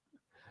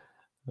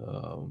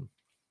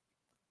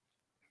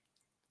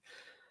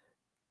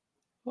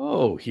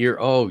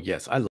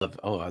 Yes, I love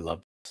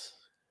this.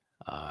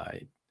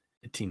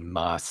 Team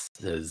Moss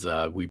says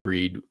we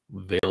breed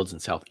veileds in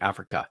South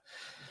Africa.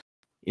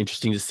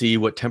 Interesting to see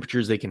what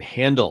temperatures they can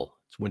handle.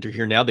 It's winter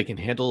here now. They can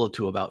handle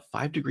to about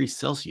 5 degrees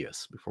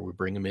Celsius before we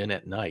bring them in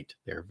at night.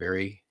 They're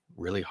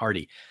really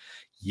hardy.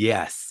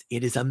 Yes,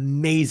 it is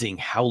amazing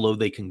how low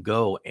they can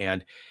go.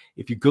 And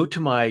if you go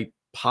to my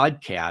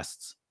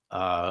podcasts,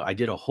 I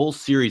did a whole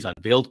series on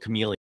veiled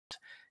chameleons,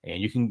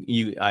 and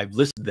I've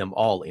listed them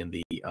all in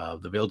the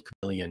veiled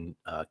chameleon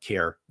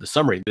care, the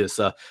summary. This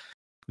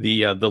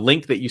the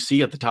link that you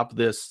see at the top of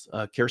this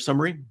care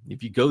summary.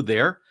 If you go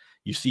there,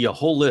 you see a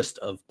whole list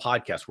of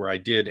podcasts where I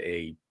did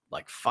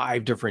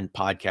 5 different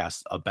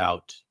podcasts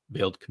about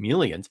veiled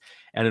chameleons,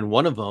 and in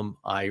one of them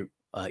I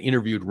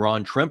interviewed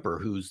Ron Tremper,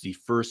 who's the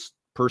first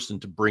person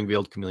to bring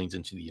veiled chameleons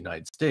into the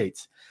United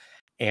States.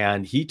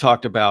 And he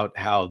talked about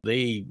how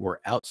they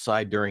were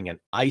outside during an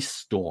ice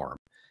storm,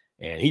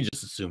 and he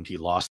just assumed he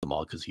lost them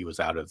all because he was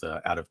out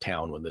of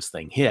town when this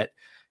thing hit.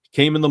 He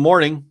came in the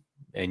morning,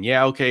 and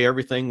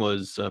everything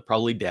was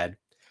probably dead.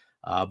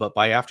 But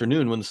by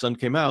afternoon, when the sun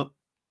came out,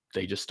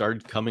 they just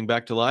started coming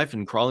back to life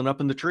and crawling up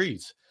in the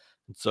trees.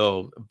 And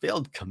so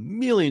veiled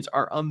chameleons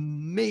are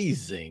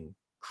amazing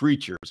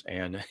creatures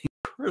and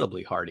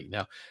incredibly hardy.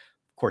 Now, of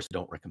course, I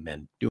don't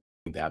recommend doing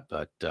that,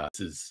 but this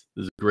is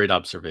a great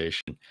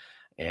observation.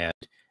 And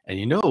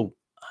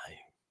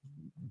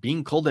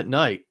being cold at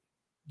night,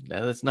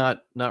 that's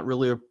not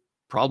really a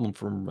problem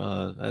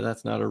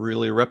that's not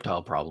really a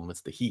reptile problem.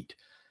 It's the heat.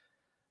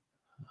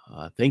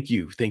 Thank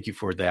you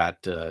for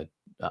that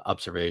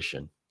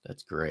observation.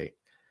 That's great.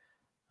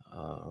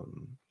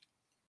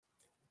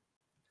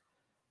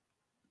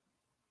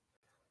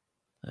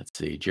 Let's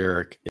see.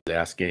 Jarek is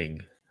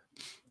asking,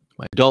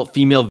 my adult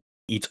female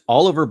eats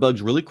all of her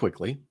bugs really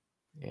quickly,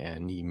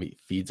 and he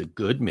feeds a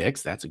good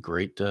mix. That's a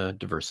great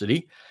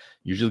diversity.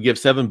 Usually give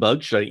 7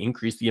 bugs. Should I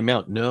increase the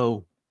amount?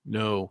 No.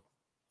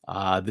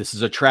 This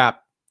is a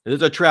trap. It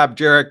is a trap,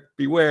 Jarek.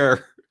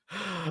 Beware.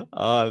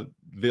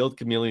 Veiled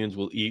chameleons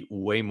will eat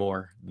way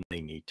more than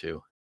they need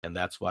to. And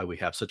that's why we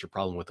have such a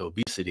problem with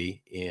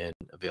obesity in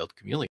veiled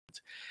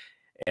chameleons.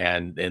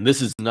 And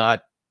this is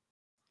not,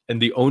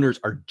 and the owners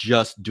are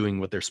just doing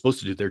what they're supposed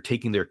to do. They're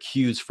taking their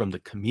cues from the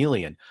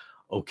chameleon.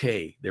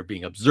 Okay, they're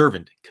being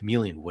observant.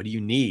 Chameleon, what do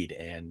you need?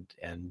 And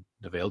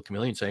the veiled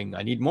chameleon saying,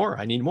 I need more.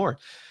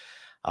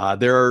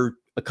 There are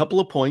a couple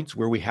of points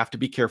where we have to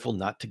be careful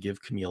not to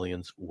give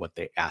chameleons what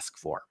they ask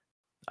for.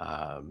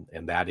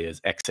 And that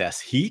is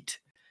excess heat,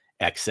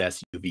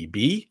 excess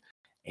UVB,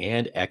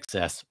 and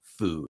excess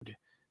food.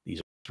 These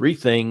are 3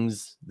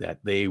 things that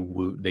they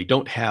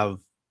don't have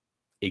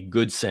a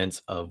good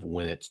sense of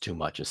when it's too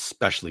much,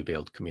 especially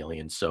veiled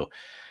chameleons. So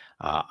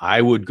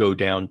I would go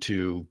down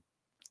to,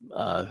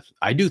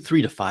 I do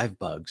 3 to 5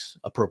 bugs,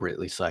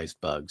 appropriately sized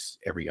bugs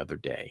every other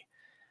day.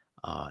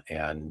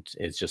 And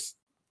it's just,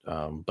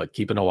 but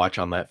keeping a watch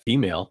on that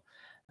female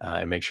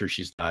and make sure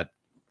she's not,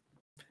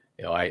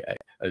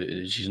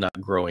 she's not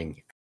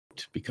growing,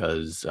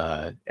 because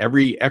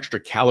every extra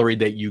calorie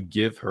that you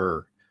give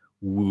her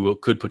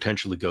could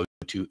potentially go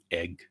to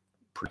egg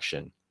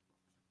production.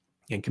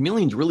 And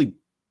chameleons really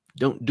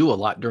don't do a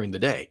lot during the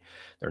day.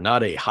 They're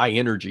not a high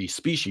energy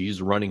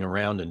species running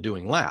around and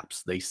doing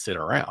laps. They sit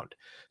around.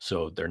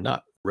 So they're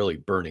not really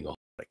burning a lot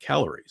of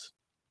calories.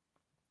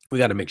 We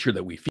got to make sure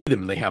that we feed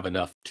them and they have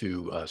enough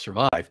to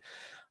survive.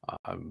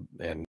 Um,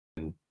 and,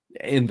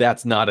 and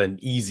that's not an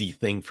easy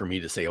thing for me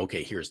to say,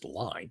 okay, here's the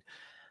line.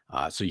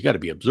 So you got to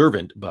be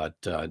observant, but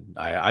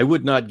I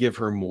would not give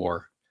her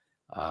more.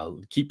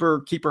 Keep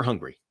her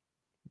hungry.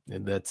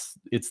 And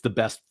it's the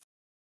best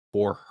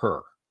for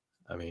her.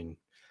 I mean,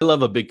 I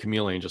love a big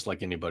chameleon just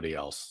like anybody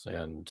else.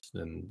 And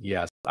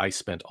yes, I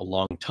spent a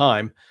long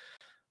time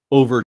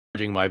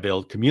overcharging my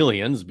veiled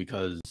chameleons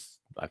because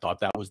I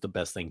thought that was the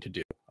best thing to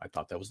do. I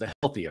thought that was the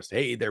healthiest.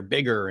 Hey, they're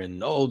bigger,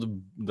 and oh,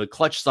 the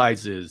clutch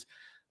size is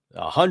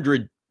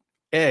 100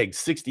 eggs,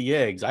 60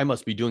 eggs. I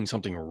must be doing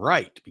something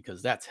right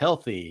because that's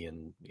healthy.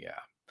 And yeah,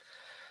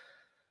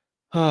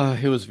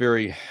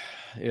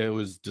 it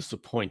was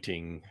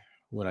disappointing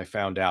when I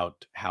found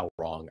out how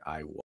wrong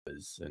I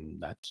was. And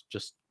that's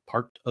just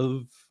part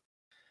of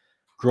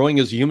growing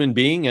as a human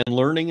being and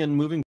learning and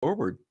moving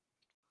forward.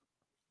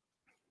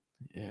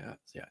 Yes.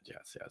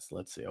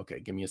 Let's see. Okay,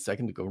 give me a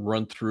second to go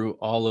run through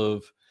all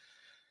of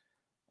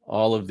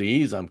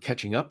these. I'm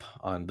catching up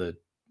on the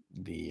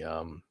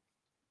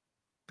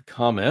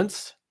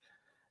comments.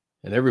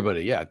 And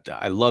everybody, yeah,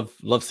 I love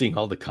seeing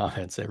all the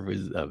comments.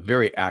 Everybody's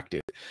very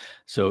active.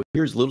 So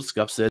here's Little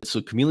Scuff said,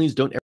 so chameleons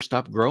don't ever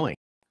stop growing.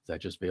 Is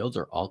that just veils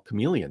or all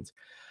chameleons?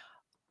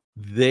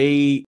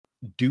 They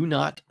do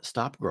not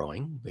stop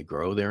growing. They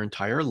grow their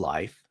entire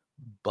life,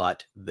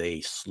 but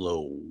they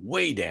slow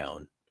way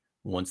down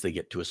once they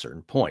get to a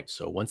certain point.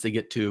 So once they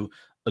get to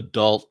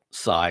adult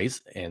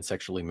size and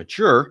sexually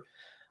mature,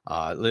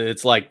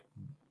 it's like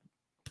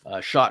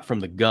a shot from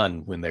the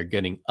gun when they're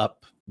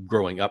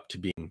growing up to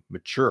being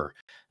mature,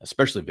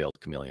 especially veiled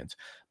chameleons.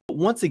 But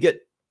once they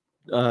get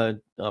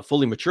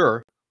fully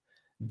mature,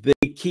 they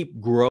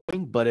keep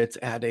growing, but it's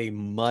at a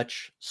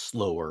much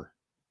slower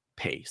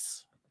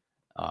pace.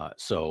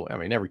 So, I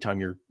mean, every time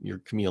you're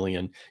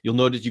chameleon, you'll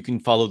notice you can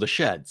follow the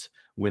sheds.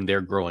 When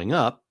they're growing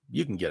up,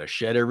 you can get a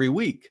shed every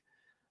week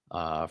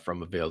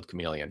from a veiled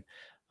chameleon.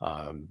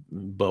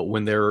 But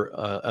when they're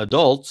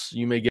adults,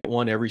 you may get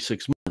one every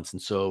 6 months.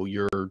 And so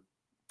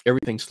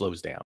everything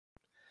slows down.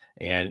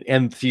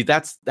 And see,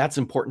 that's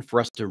important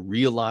for us to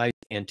realize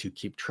and to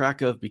keep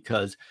track of,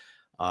 because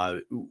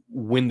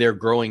when they're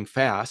growing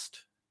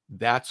fast,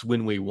 that's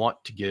when we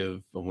want to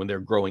give, when they're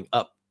growing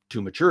up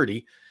to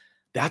maturity,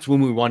 that's when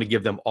we want to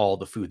give them all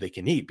the food they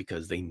can eat,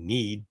 because they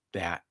need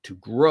that to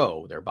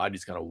grow. Their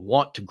body's going to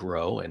want to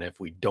grow. And if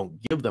we don't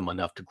give them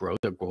enough to grow,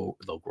 they'll grow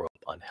up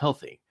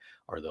unhealthy,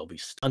 or they'll be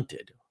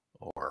stunted,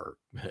 or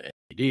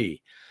AD.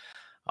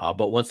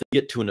 But once they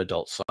get to an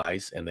adult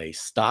size and they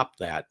stop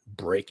that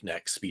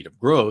breakneck speed of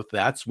growth,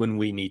 that's when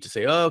we need to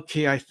say,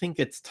 okay, I think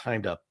it's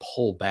time to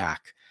pull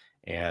back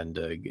and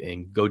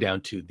go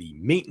down to the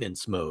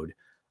maintenance mode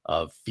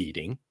of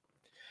feeding.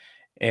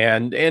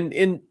 And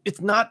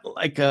it's not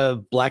like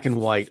a black and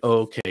white,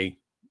 okay,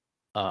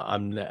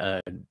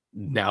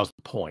 now's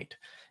the point.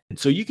 And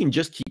so you can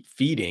just keep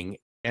feeding.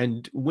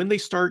 And when they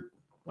start,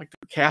 like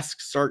the cask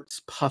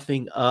starts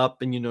puffing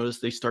up and you notice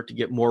they start to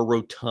get more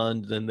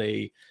rotund than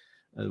they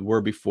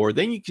were before,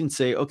 then you can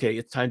say, okay,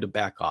 it's time to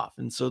back off.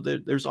 And so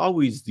there's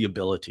always the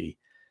ability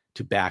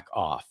to back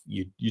off.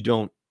 You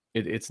don't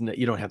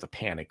have to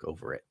panic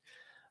over it.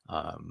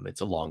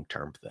 It's a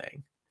long-term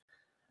thing.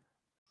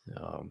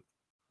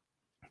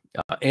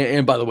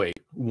 And by the way,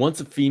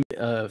 once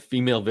a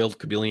female veiled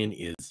chameleon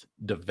is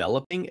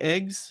developing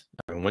eggs,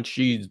 I mean, once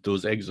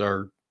those eggs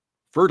are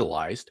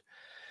fertilized,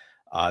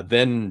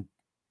 then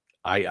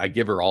I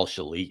give her all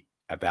she'll eat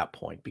at that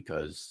point,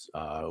 because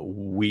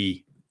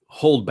we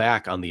hold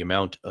back on the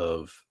amount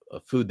of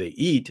food they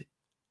eat,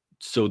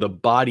 so the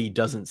body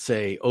doesn't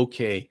say,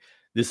 okay,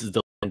 this is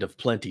the land of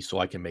plenty, so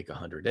I can make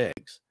 100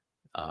 eggs.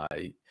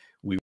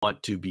 We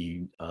want to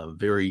be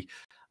very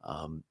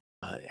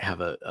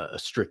have a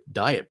strict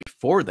diet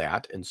before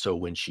that, and so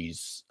when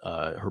she's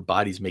her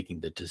body's making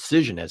the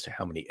decision as to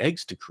how many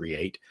eggs to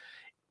create,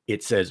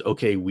 it says,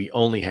 okay, we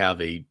only have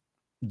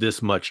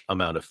this much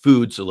amount of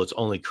food, so let's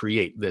only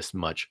create this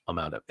much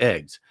amount of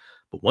eggs.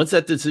 But once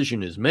that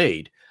decision is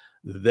made,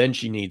 then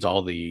she needs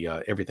all the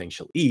everything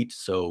she'll eat.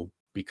 So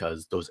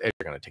because those eggs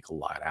are going to take a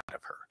lot out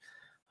of her,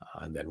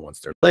 and then once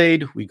they're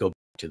laid, we go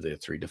back to the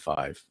 3 to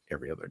 5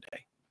 every other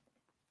day.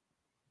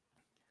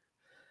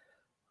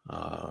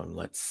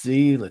 Let's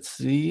see.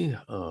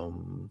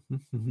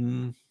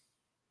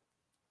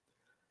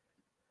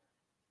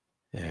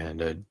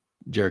 And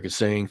Jarek is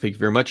saying, thank you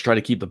very much. Try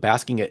to keep the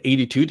basking at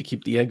 82 to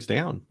keep the eggs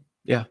down.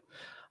 Yeah,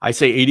 I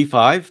say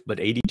 85, but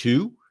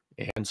 82.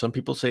 And some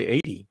people say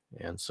 80.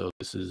 And so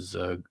this is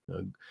a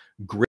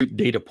great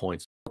data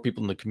points for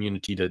people in the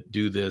community to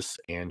do this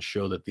and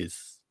show that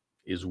this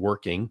is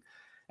working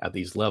at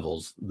these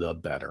levels, the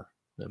better.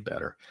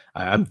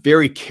 I'm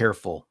very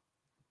careful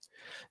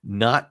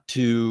not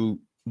to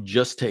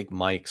just take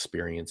my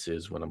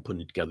experiences when I'm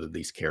putting together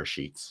these care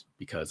sheets,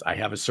 because I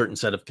have a certain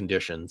set of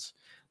conditions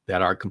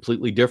that are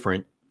completely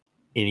different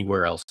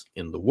anywhere else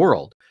in the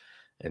world.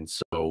 And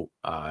so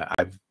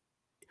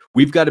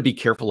we've got to be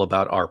careful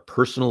about our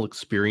personal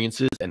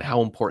experiences and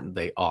how important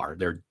they are.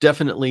 They're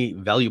definitely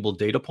valuable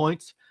data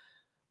points,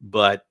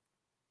 but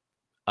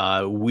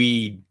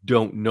we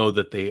don't know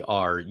that they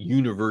are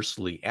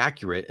universally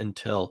accurate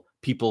until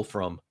people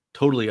from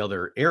totally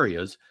other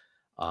areas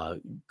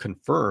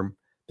confirm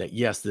that,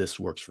 yes, this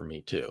works for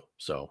me too.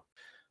 So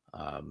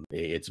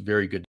it's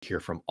very good to hear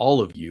from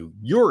all of you,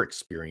 your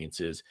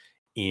experiences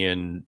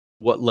in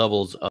what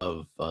levels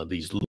of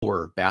these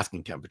lower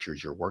basking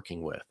temperatures you're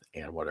working with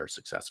and what are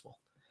successful.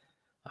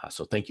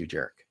 So thank you,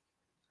 Jarek.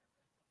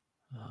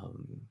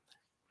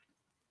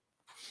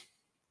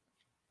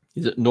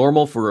 Is it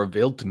normal for a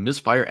veiled to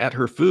misfire at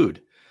her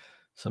food?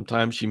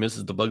 Sometimes she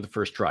misses the bug the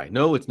first try.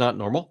 No, it's not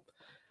normal.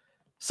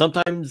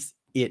 Sometimes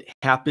it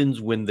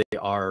happens when they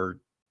are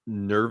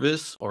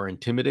nervous or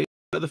intimidated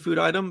by the food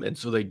item, and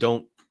so they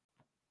don't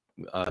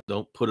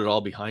put it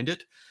all behind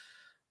it.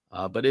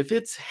 But if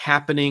it's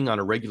happening on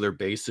a regular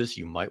basis,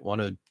 you might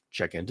want to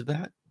check into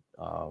that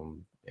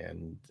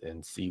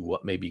and see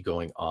what may be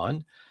going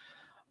on,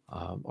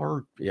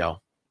 or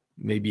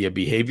maybe a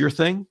behavior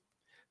thing.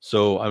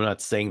 So I'm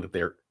not saying that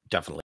there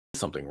definitely is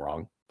something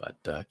wrong,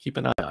 but keep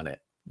an eye on it.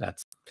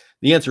 That's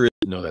the answer. Is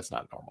no, that's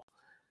not normal,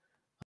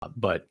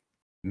 but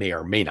may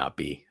or may not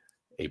be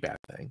a bad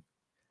thing.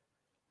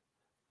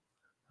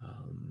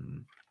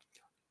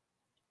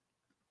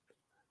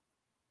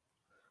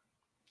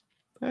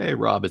 Hey,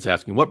 Rob is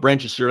asking, what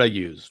branches should I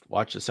use?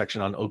 Watch the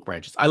section on oak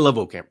branches. I love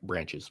oak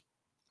branches.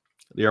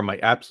 They are my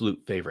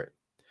absolute favorite.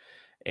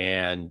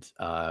 And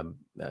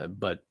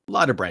but a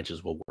lot of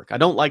branches will work. I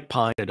don't like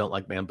pine. I don't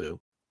like bamboo.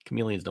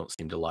 Chameleons don't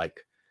seem to like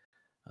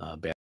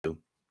bamboo.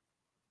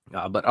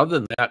 But other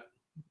than that,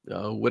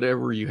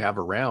 whatever you have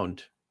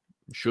around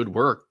should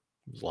work,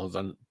 as long as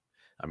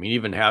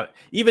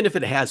even if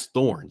it has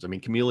thorns. I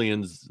mean,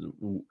 chameleons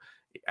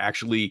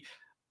actually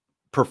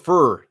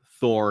prefer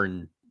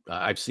thorn.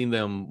 I've seen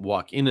them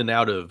walk in and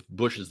out of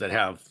bushes that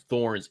have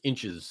thorns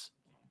inches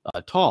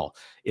tall.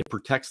 It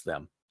protects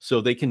them,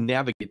 so they can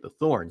navigate the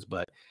thorns.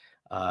 But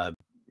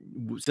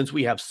since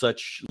we have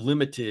such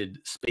limited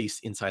space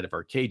inside of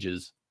our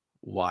cages,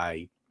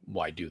 why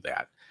do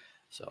that?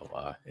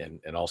 So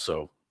and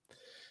also,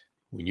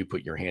 when you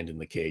put your hand in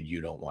the cage,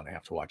 you don't want to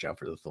have to watch out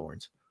for the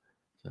thorns.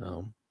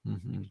 So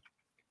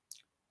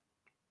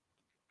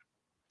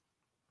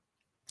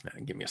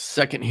give me a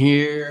second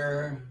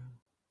here.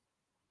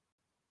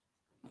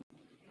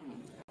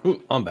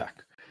 Ooh, I'm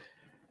back.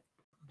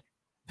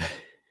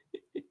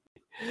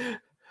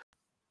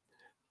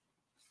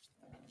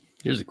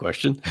 Here's a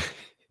question.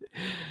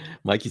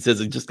 Mikey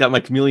says, I just got my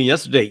chameleon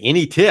yesterday.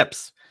 Any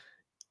tips?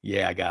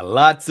 Yeah, I got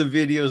lots of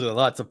videos and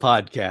lots of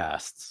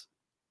podcasts.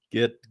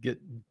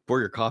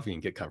 Pour your coffee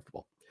and get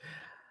comfortable.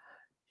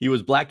 He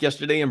was black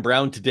yesterday and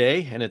brown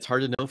today, and it's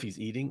hard to know if he's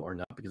eating or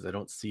not because I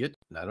don't see it,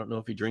 and I don't know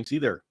if he drinks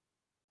either.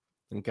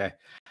 Okay.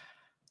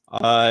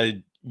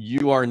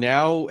 You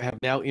have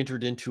now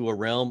entered into a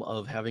realm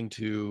of having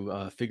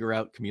to figure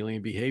out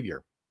chameleon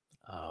behavior.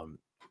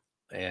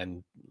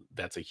 And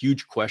that's a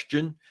huge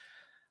question.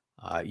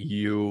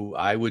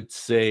 I would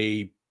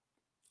say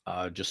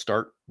just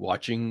start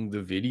watching the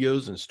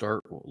videos and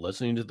start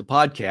listening to the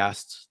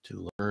podcasts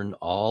to learn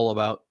all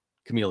about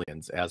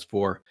chameleons. As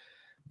for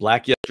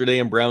black yesterday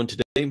and brown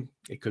today,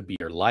 it could be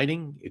your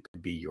lighting, it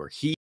could be your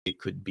heat, it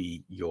could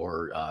be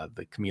your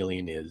the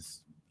chameleon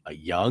is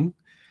young,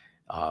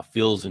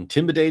 feels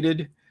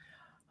intimidated.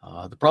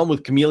 The problem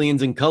with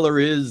chameleons in color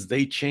is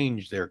they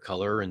change their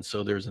color, and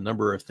so there's a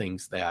number of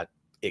things that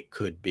it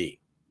could be.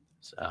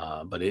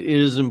 But it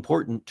is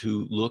important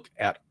to look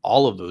at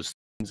all of those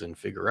things and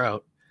figure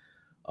out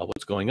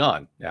what's going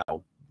on.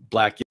 Now,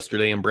 black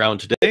yesterday and brown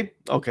today,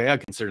 okay, I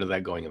consider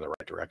that going in the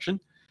right direction.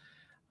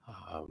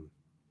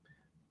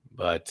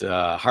 But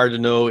hard to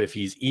know if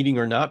he's eating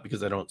or not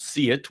because I don't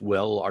see it.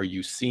 Well, are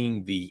you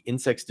seeing the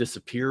insects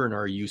disappear and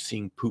are you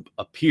seeing poop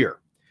appear?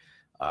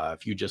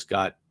 If you just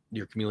got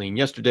your chameleon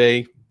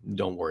yesterday,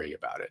 don't worry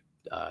about it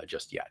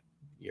just yet.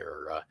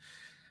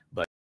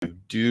 But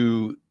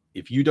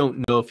if you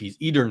don't know if he's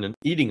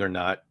eating or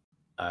not,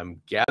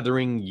 I'm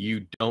gathering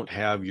you don't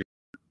have your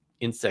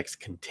insects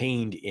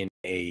contained in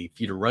a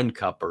feed-to-run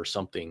cup or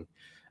something.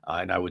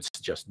 And I would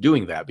suggest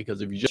doing that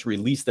because if you just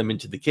release them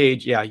into the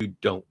cage, you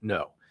don't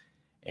know.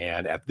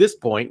 And at this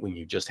point, when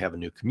you just have a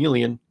new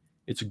chameleon,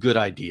 it's a good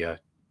idea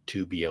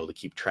to be able to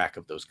keep track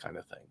of those kind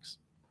of things.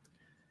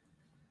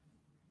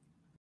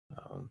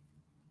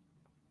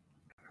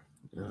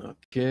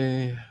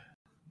 Okay.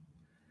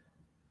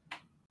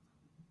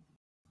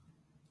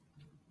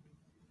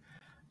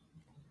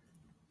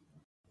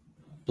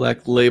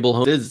 Black Label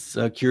Home is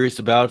curious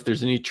about if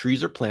there's any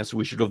trees or plants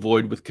we should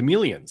avoid with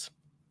chameleons.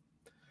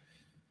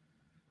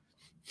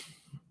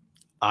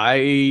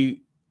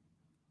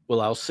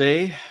 I'll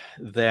say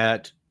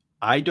that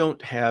I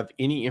don't have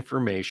any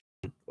information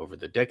over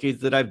the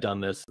decades that I've done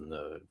this and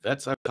the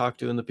vets I've talked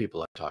to and the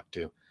people I've talked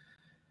to.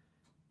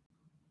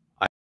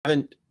 I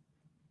haven't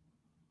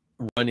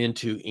run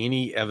into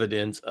any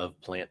evidence of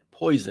plant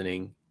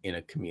poisoning in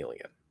a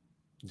chameleon.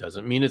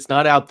 Doesn't mean it's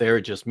not out there.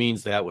 It just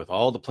means that with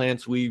all the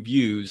plants we've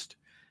used,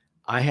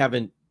 I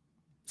haven't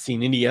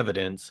seen any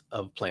evidence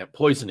of plant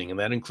poisoning. And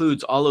that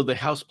includes all of the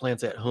house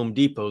plants at Home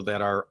Depot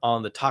that are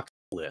on the toxic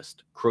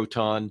list.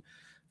 Croton,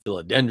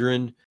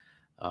 philodendron,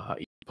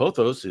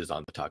 pothos is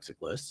on the toxic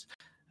list.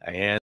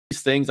 And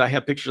these things, I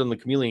have pictures on the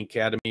Chameleon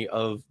Academy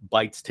of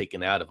bites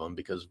taken out of them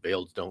because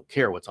veileds don't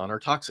care what's on our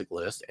toxic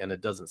list, and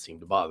it doesn't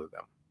seem to bother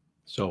them.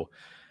 So,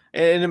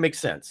 and it makes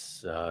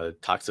sense.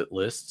 Toxic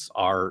lists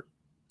are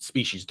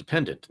species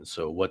dependent. And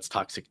so what's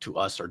toxic to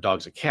us or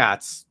dogs or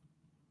cats,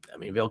 I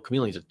mean, veiled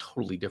chameleon is a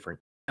totally different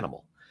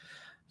animal.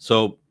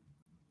 So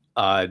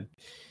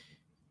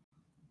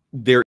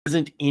there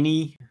isn't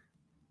any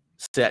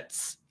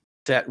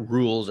set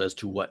rules as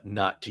to what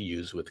not to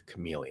use with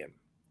chameleon.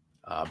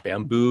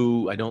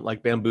 Bamboo, I don't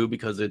like bamboo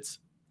because it's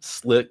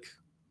slick,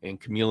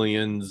 and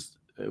chameleons,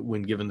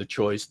 when given the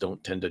choice,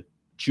 don't tend to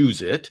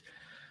choose it.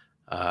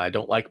 I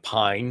don't like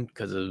pine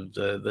because of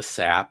the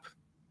sap,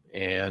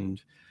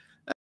 and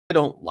I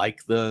don't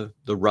like the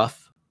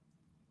rough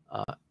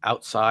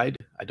outside.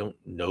 I don't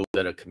know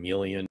that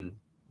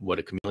what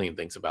a chameleon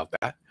thinks about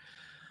that.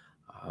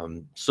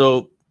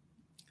 So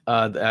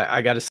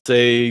I got to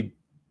say,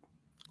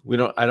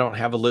 I don't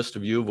have a list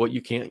of you of what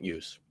you can't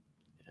use.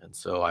 And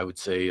so I would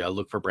say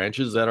look for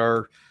branches that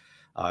are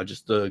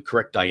just the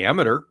correct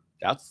diameter.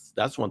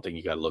 That's one thing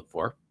you got to look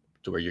for,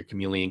 to where your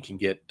chameleon can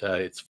get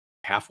its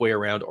halfway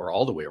around or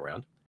all the way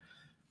around.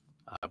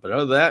 But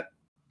other than that,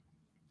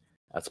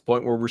 that's the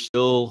point where we're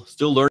still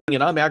learning,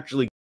 and I'm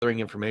actually gathering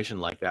information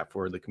like that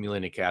for the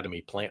Chameleon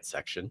Academy plant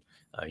section.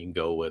 You can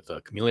go with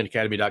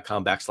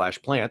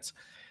chameleonacademy.com/plants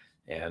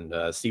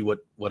and see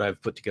what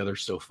I've put together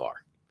so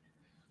far.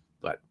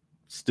 But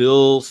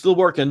still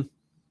working.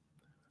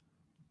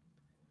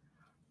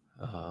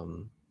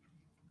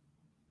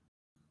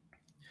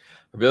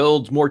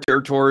 Veileds more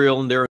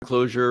territorial in their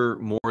enclosure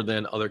more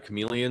than other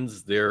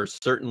chameleons. They're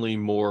certainly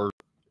more.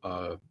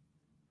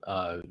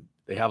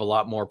 They have a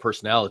lot more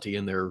personality,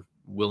 and they're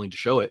willing to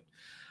show it.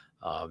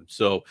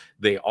 So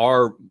they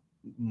are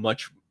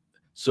much.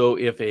 So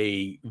if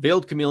a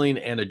veiled chameleon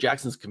and a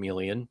Jackson's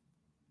chameleon,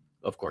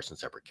 of course in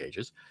separate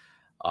cages,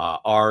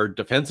 are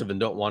defensive and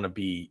don't want to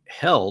be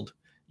held,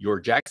 your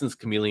Jackson's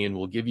chameleon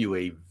will give you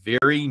a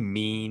very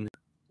mean,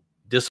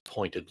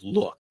 disappointed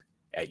look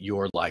at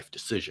your life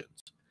decisions.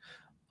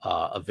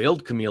 A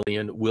veiled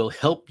chameleon will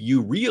help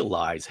you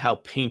realize how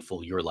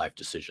painful your life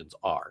decisions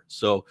are.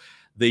 So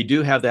they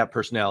do have that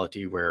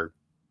personality where,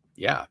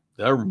 yeah,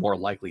 they're more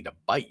likely to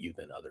bite you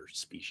than other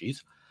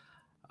species.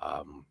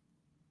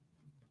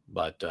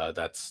 But I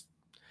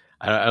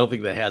don't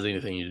think that has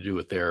anything to do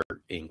with their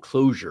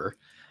enclosure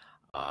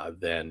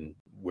than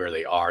where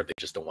they are. They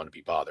just don't want to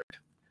be bothered.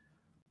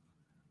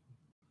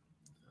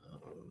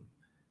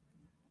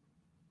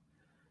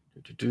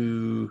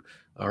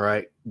 All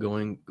right,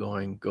 going.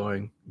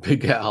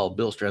 Big Al,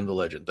 Bill Strand, the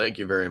legend. Thank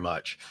you very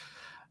much.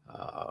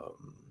 All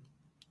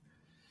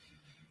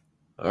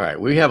right,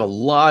 we have a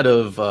lot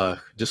of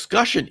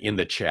discussion in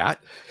the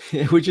chat,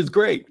 which is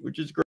great.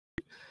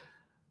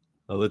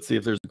 Let's see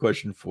if there's a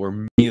question for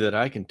me that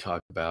I can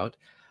talk about.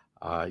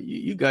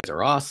 You guys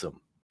are awesome.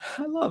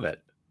 I love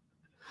it.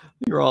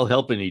 You're all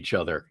helping each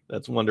other.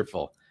 That's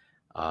wonderful.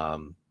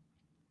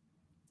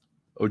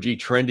 OG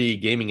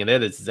Trendy Gaming and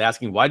Edits is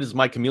asking, why does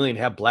my chameleon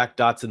have black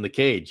dots in the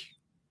cage?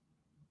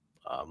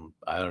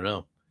 I don't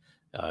know.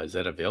 Is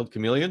that a veiled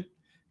chameleon?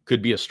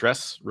 Could be a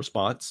stress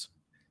response,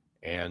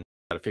 and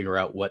got to figure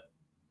out what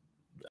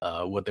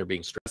they're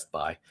being stressed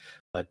by.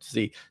 But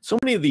see, so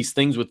many of these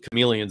things with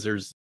chameleons,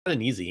 there's not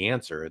an easy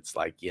answer. It's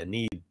like you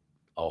need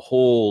a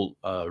whole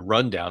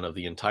rundown of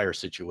the entire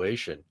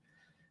situation,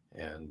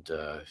 and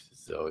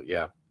so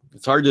yeah,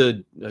 it's hard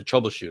to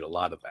troubleshoot a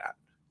lot of that.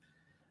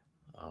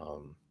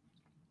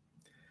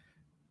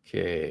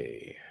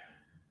 Okay.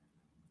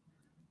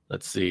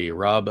 Let's see.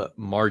 Rob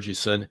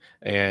Margison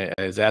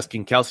is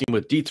asking, calcium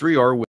with D3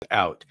 or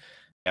without?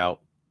 Now,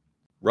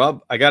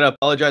 Rob, I got to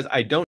apologize.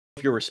 I don't know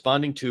if you're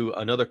responding to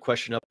another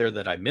question up there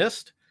that I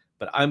missed,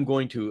 but I'm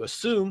going to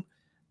assume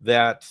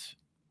that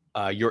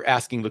you're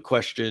asking the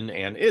question,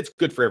 and it's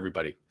good for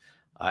everybody,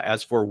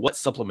 as for what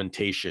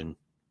supplementation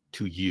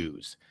to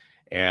use.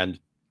 And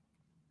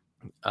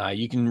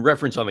you can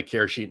reference on the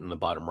care sheet in the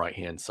bottom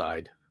right-hand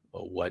side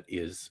what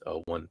is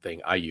one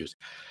thing I use.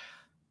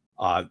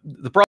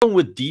 The problem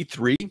with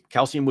D3,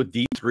 calcium with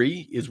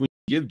D3, is when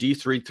you give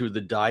D3 through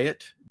the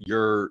diet,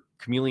 your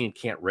chameleon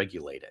can't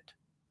regulate it.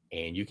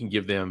 And you can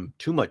give them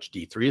too much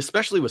D3,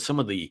 especially with some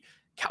of the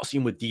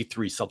calcium with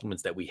D3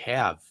 supplements that we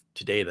have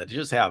today that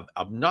just have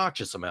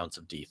obnoxious amounts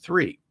of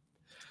D3.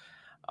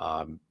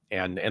 And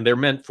they're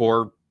meant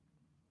for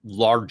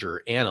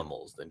larger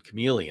animals than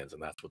chameleons,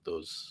 and that's what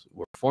those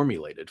were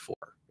formulated for.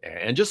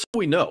 And just so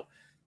we know,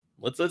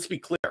 let's be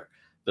clear.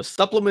 The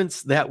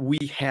supplements that we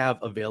have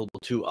available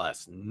to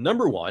us,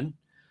 number one,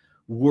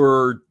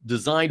 were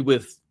designed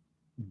with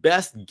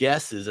best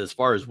guesses as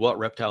far as what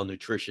reptile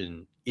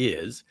nutrition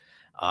is,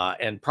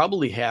 and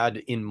probably had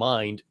in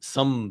mind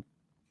some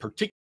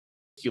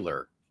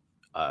particular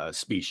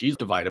species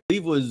of vitamin, I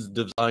believe was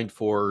designed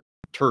for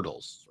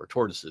turtles or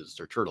tortoises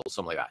or turtles,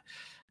 something like that,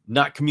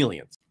 not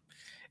chameleons.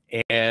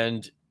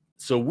 And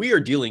so we are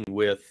dealing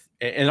with,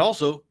 and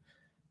also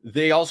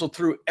they also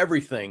threw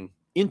everything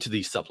into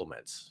these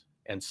supplements.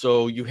 And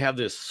so you have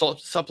this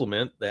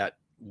supplement that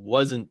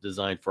wasn't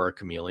designed for a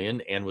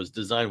chameleon and was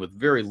designed with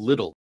very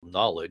little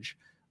knowledge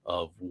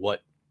of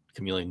what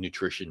chameleon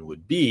nutrition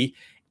would be,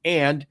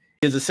 and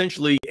is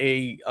essentially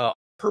a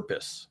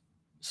purpose.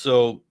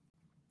 So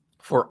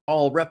for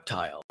all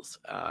reptiles.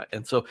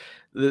 And so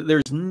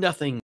there's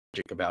nothing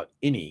magic about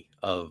any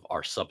of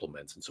our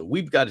supplements. And so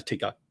we've got to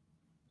take on,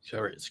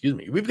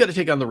 we've got to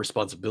take on the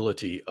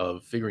responsibility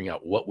of figuring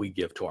out what we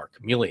give to our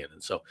chameleon.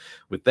 And so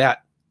with that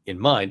in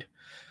mind,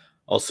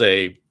 I'll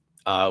say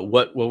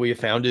what we have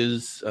found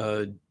is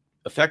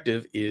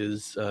effective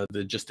is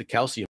just the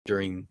calcium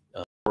during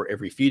for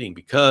every feeding,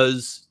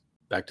 because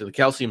back to the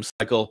calcium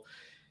cycle,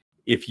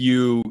 if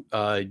you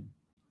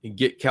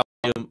get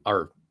calcium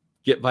or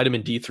get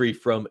vitamin D3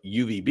 from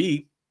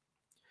UVB,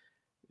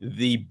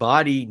 the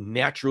body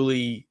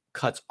naturally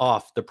cuts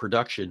off the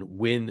production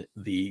when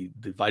the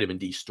vitamin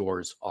D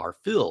stores are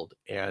filled.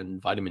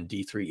 And vitamin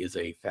D3 is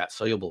a fat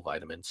soluble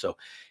vitamin, so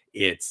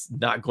it's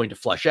not going to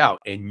flush out,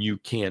 and you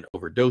can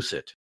overdose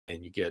it,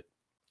 and you get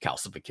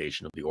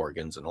calcification of the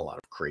organs and a lot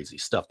of crazy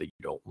stuff that you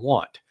don't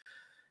want.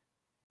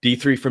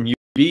 D3 from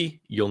UVB,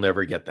 you'll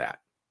never get that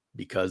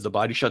because the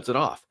body shuts it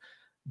off.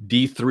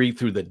 D3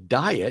 through the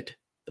diet,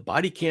 the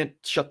body can't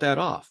shut that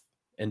off.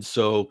 And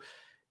so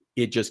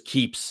it just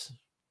keeps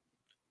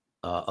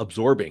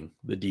absorbing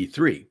the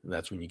D3. And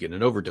that's when you get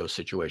an overdose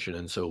situation.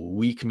 And so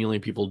we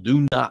chameleon people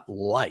do not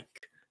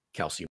like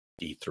calcium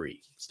D3.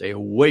 Stay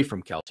away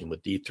from calcium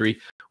with D3.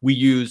 We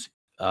use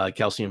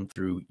calcium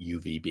through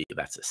UVB.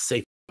 That's a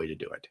safe way to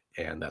do it.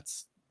 And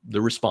that's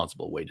the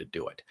responsible way to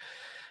do it.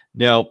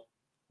 Now,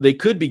 they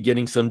could be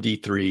getting some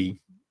D3.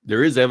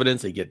 There is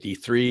evidence they get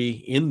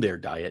D3 in their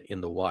diet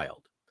in the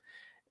wild.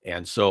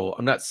 And so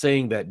I'm not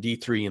saying that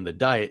D3 in the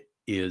diet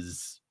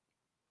is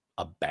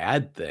a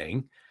bad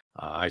thing.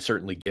 I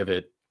certainly give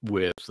it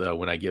with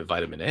when I give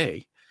vitamin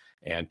A,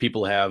 and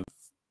people have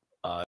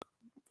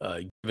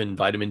given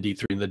vitamin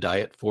D3 in the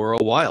diet for a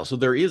while. So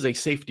there is a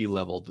safety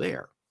level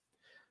there.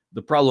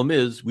 The problem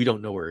is we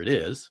don't know where it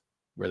is,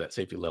 where that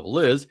safety level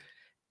is,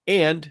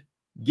 and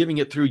giving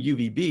it through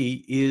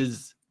UVB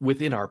is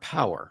within our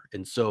power.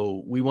 And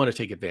so we want to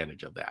take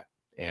advantage of that.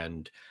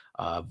 And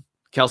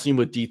calcium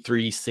with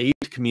D3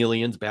 saved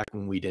chameleons back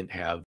when we didn't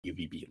have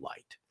UVB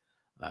light.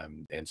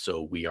 And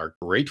so we are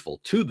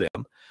grateful to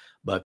them,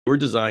 but we're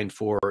designed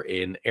for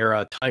an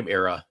time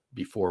era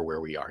before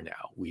where we are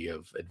now. We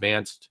have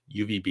advanced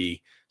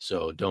UVB,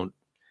 so don't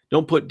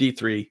put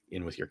D3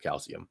 in with your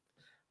calcium.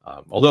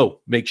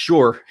 Although make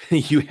sure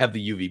you have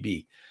the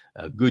UVB,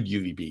 good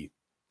UVB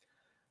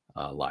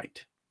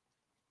light.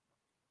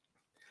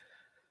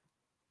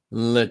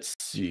 Let's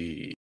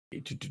see.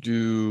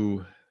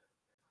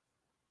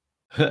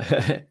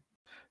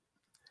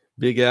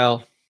 Big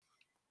Al,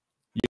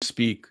 you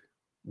speak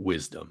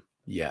wisdom.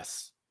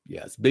 Yes.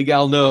 Big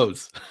Al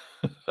knows.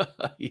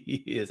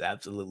 He is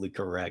absolutely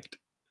correct.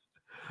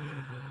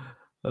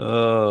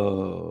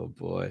 Oh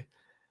boy.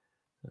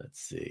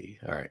 Let's see.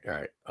 All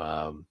right.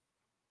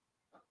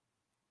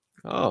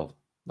 Oh,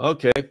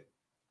 okay.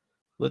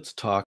 Let's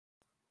talk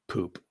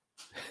poop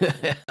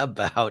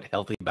about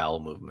healthy bowel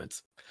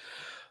movements.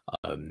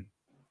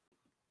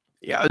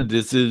 Yeah,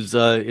 this is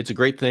it's a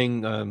great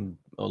thing.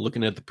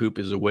 Looking at the poop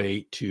is a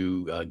way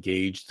to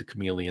gauge the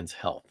chameleon's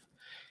health.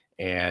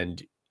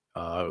 And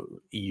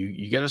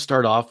you got to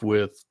start off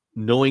with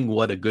knowing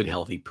what a good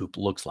healthy poop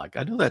looks like.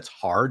 I know that's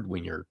hard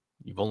when you're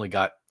only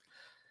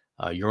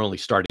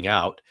starting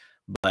out,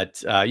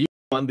 but you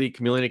go on the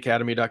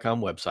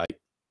chameleonacademy.com website,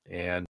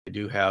 and I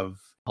do have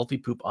healthy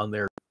poop on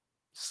there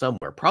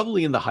somewhere,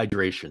 probably in the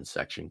hydration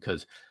section,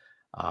 because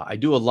I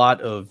do a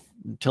lot of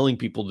telling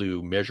people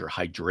to measure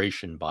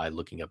hydration by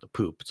looking at the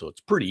poop. So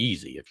it's pretty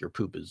easy. If your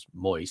poop is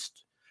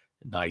moist,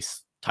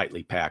 nice,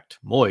 tightly packed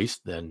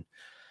moist, then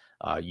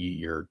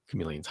your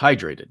chameleon's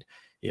hydrated.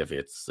 If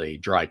it's a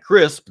dry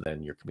crisp,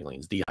 then your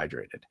chameleon's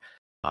dehydrated.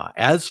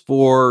 As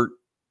for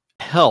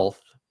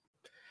health,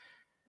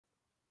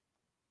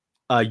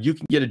 you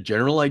can get a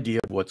general idea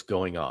of what's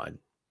going on,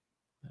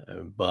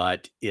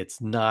 but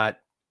it's not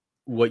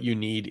what you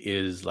need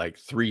is like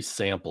 3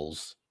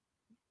 samples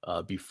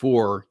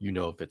before you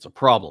know if it's a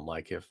problem.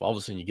 Like if all of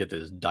a sudden you get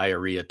this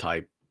diarrhea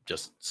type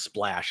just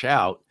splash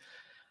out,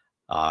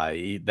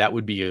 that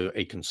would be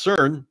a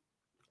concern,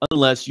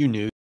 unless you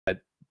knew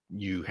that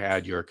you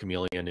had your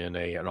chameleon in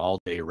an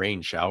all-day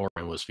rain shower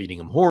and was feeding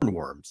him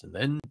hornworms. And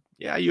then,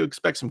 yeah, you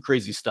expect some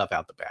crazy stuff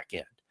out the back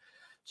end.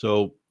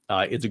 So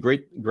it's a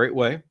great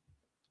way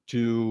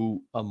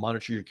to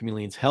monitor your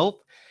chameleon's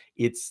health.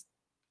 It's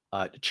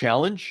a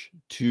challenge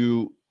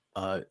to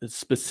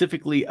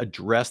specifically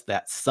address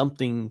that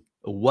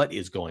what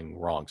is going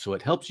wrong. So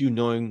it helps you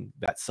knowing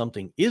that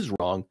something is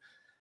wrong,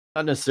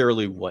 not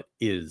necessarily what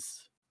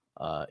is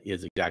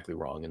exactly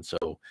wrong. And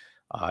so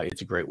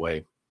it's a great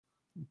way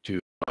to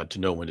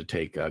know when to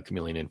take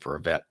Chameleon in for a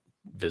vet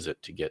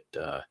visit to get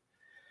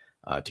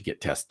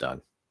tests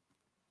done.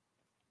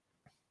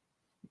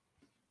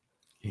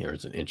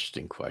 Here's an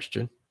interesting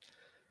question.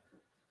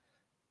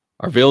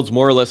 Are Veileds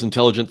more or less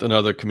intelligent than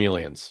other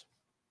chameleons?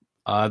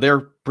 They're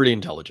pretty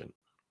intelligent.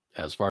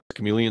 As far as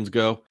chameleons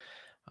go,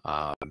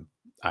 I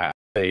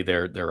say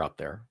they're up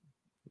there.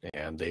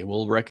 And they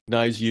will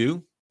recognize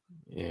you,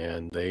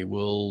 and they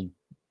will,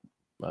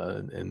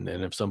 and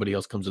if somebody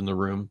else comes in the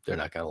room, they're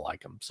not going to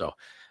like them. So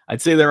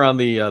I'd say they're on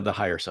the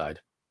higher side.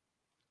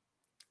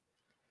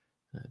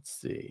 Let's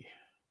see.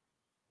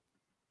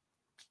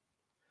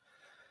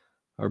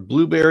 Are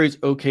blueberries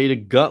okay to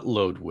gut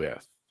load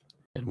with?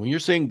 And when you're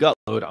saying gut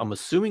load, I'm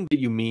assuming that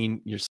you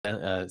mean you're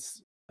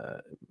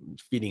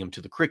feeding them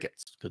to the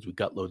crickets, because we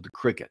gut load the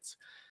crickets.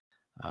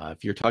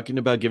 If you're talking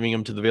about giving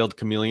them to the Veiled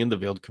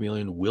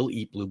Chameleon will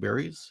eat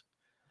blueberries.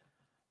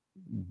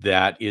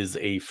 That is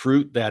a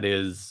fruit that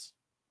is,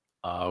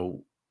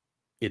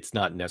 it's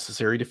not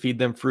necessary to feed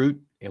them fruit,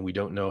 and we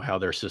don't know how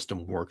their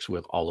system works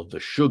with all of the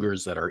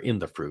sugars that are in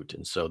the fruit.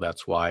 And so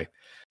that's why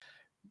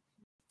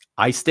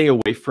I stay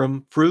away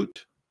from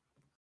fruit.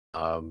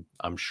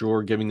 I'm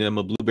sure giving them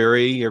a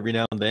blueberry every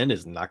now and then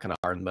is not going to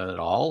harm them at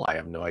all. I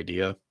have no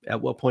idea at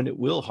what point it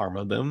will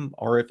harm them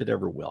or if it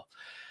ever will.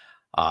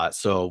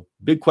 So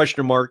big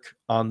question mark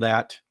on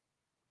that.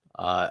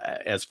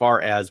 As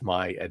far as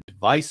my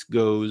advice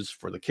goes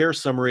for the care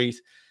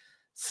summaries,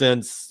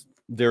 since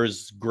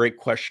there's great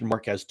question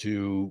mark as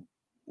to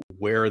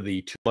where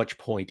the too much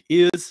point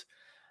is,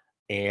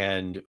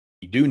 and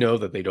we do know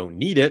that they don't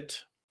need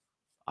it,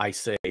 I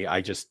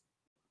just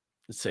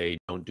say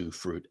don't do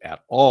fruit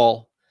at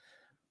all.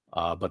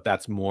 But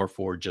that's more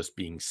for just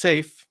being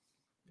safe.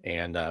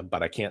 And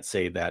but I can't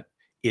say that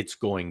it's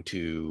going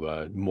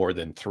to more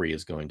than 3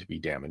 is going to be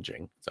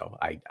damaging. So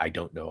I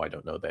don't know. I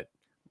don't know that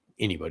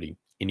anybody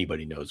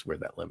knows where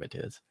that limit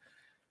is.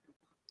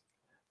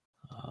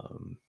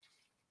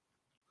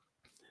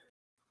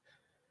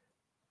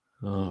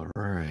 All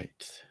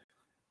right.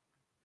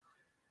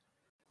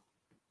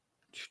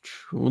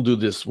 We'll do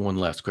this one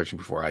last question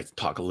before I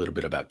talk a little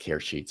bit about care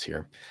sheets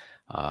here.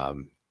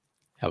 Have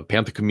a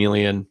panther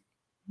chameleon.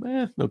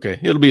 Okay,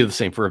 it'll be the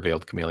same for a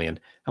veiled chameleon.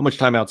 How much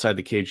time outside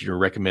the cage do you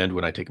recommend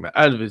when I take him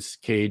out of his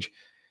cage?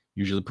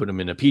 Usually put him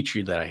in a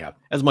petri that I have,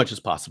 as much as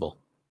possible.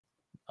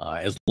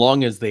 As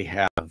long as they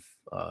have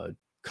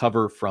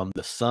cover from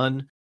the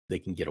sun, they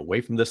can get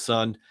away from the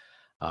sun.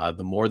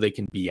 The more they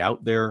can be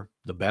out there,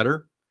 the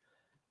better.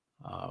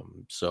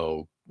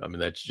 So, I mean,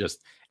 that's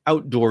just,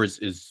 outdoors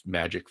is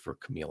magic for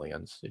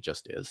chameleons. It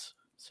just is.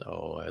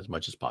 So as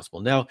much as possible.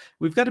 Now,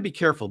 we've got to be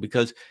careful,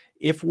 because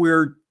if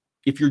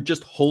you're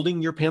just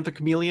holding your panther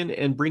chameleon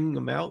and bringing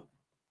them out,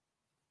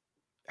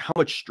 how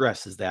much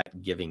stress is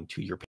that giving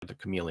to your panther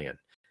chameleon?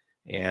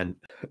 And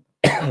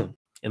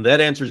and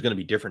that answer is going to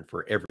be different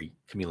for every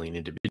chameleon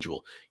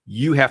individual.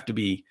 You have to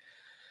be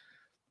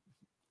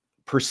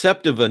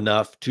perceptive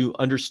enough to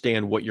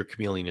understand what your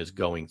chameleon is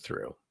going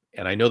through.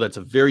 And I know that's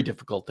a very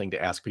difficult thing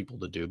to ask people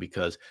to do,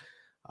 because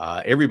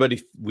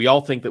we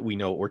all think that we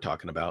know what we're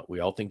talking about.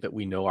 We all think that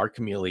we know our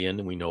chameleon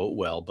and we know it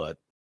well, but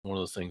one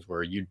of those things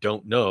where you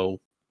don't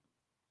know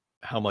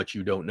how much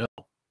you don't know.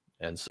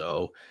 And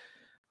so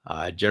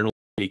generally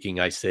speaking,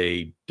 I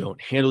say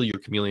don't handle your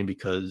chameleon,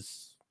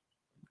 because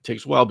it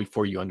takes a while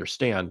before you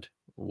understand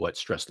what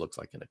stress looks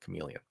like in a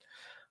chameleon.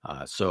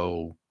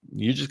 So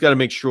you just got to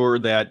make sure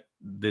that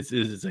this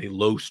is a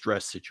low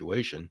stress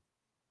situation.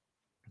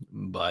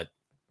 But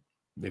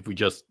if we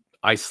just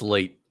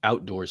isolate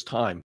outdoors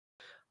time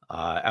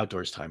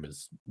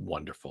is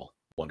wonderful.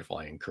 Wonderful.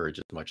 I encourage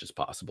as much as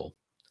possible.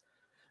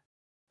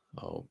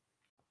 Oh,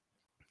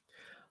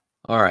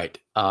 all right.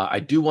 I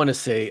do want to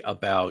say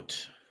about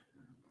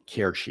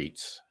care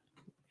sheets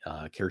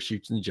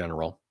in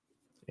general.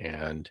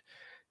 And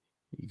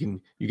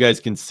you guys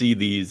can see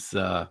these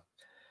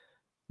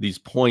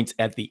points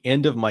at the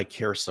end of my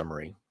care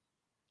summary.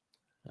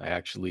 I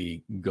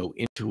actually go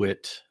into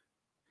it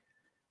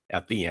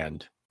at the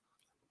end,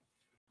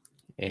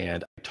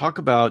 and I talk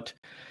about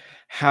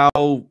how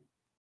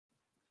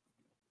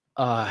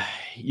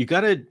you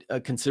got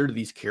to consider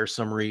these care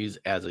summaries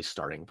as a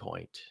starting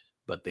point,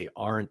 but they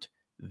aren't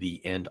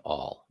the end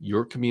all.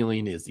 Your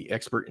chameleon is the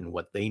expert in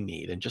what they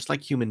need. And just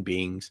like human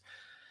beings,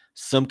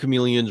 some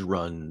chameleons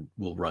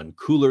will run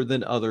cooler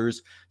than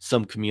others.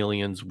 Some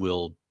chameleons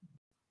will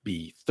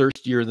be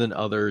thirstier than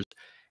others.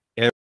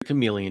 Every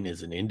chameleon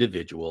is an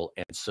individual.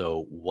 And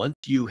so once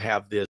you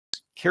have this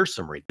care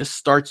summary, this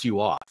starts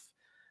you off.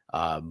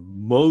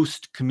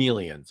 Most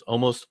chameleons,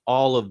 almost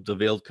all of the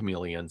veiled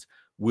chameleons,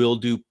 will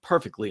do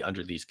perfectly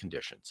under these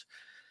conditions.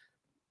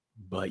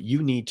 But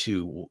you need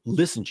to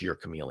listen to your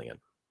chameleon.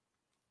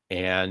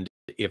 And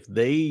if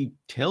they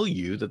tell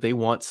you that they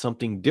want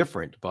something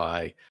different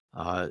by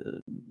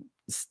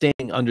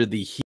staying under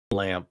the heat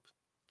lamp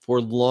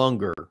for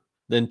longer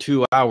than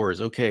 2 hours,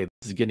 okay,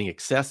 this is getting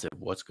excessive.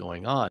 What's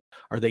going on?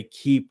 Or they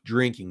keep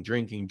drinking,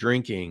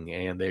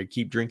 and they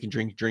keep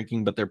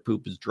drinking, but their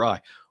poop is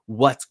dry.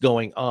 What's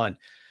going on?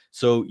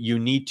 So you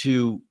need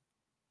to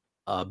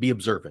be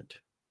observant.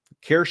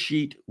 Care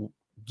sheet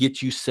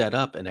gets you set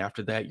up, and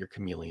after that, your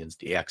chameleon's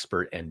the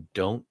expert. And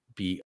don't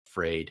be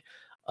afraid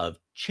of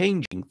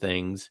changing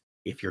things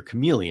if your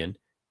chameleon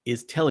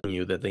is telling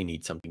you that they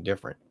need something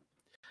different.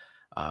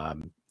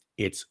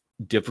 It's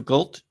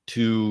difficult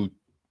to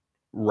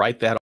write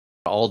that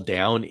all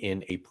down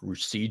in a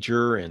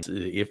procedure, and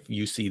if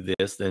you see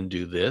this, then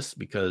do this,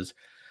 because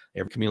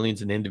every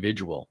chameleon's an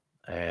individual,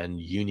 and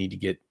you need to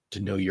get to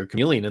know your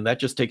chameleon, and that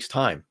just takes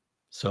time.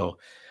 So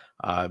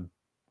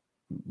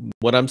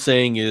what I'm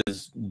saying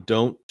is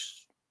don't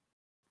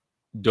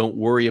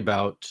worry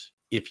about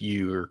if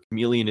your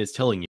chameleon is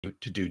telling you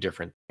to do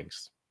different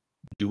things.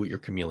 Do what your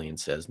chameleon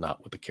says,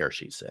 not what the care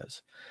sheet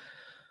says.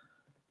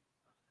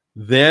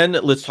 Then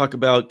let's talk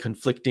about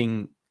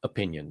conflicting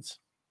opinions.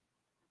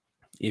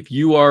 If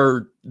you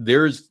are,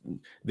 there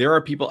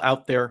are people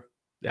out there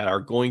that are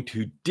going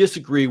to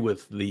disagree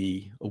with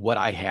what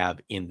I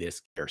have in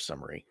this care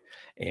summary.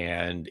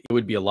 And it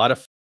would be a lot of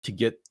fun to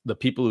get the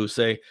people who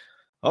say,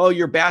 oh,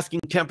 your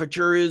basking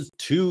temperature is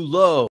too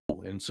low.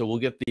 And so we'll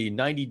get the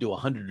 90 to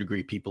 100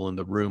 degree people in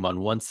the room on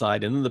one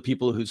side. And then the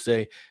people who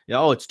say,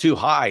 oh, it's too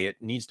high, it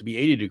needs to be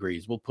 80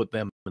 degrees. We'll put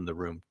them in the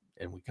room,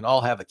 and we can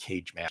all have a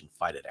cage match and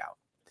fight it out.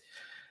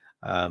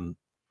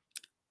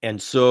 And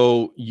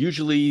so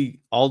usually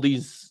all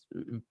these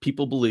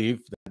people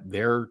believe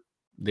that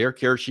their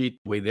care sheet,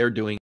 the way they're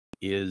doing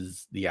it,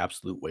 is the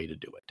absolute way to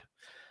do it.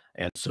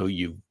 And so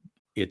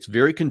it's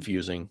very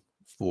confusing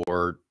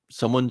for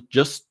someone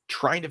just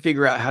trying to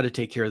figure out how to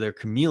take care of their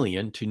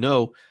chameleon to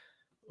know,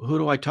 who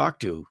do I talk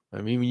to?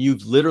 I mean,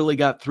 you've literally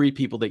got 3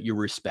 people that you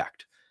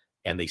respect,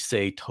 and they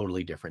say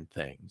totally different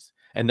things.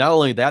 And not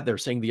only that, they're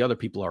saying the other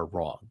people are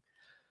wrong.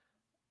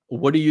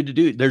 What are you to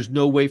do? There's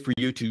no way for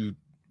you to,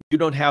 you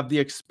don't have the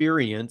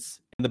experience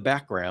in the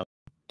background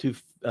to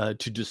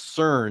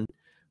discern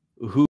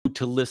who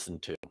to listen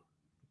to.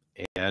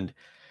 And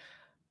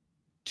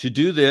to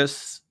do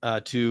this,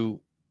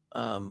 to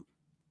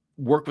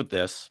work with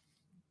this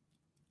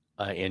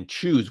and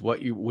choose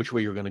which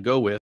way you're going to go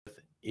with,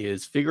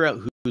 is figure out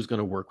who's going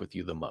to work with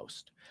you the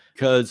most.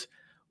 Because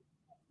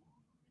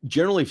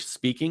generally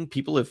speaking,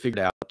 people have figured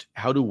out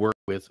how to work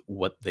with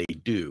what they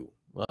do.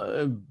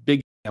 A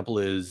big example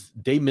is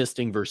day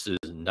misting versus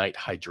night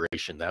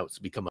hydration. That's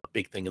become a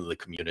big thing in the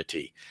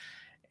community.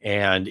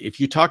 And if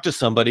you talk to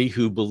somebody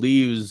who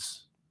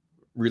believes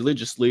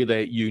religiously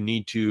that you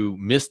need to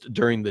mist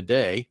during the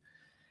day,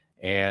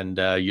 and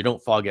you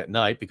don't fog at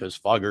night because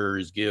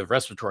foggers give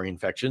respiratory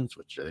infections,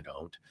 which they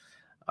don't,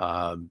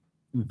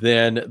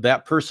 then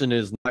that person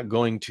is not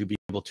going to be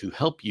able to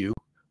help you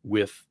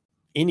with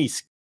any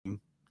scheme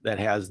that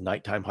has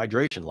nighttime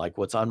hydration, like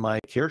what's on my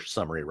care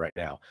summary right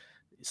now.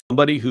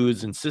 Somebody who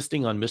is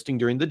insisting on misting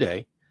during the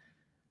day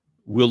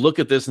will look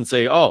at this and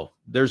say, oh,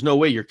 there's no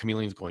way your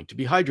chameleon is going to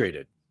be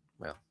hydrated.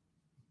 Well,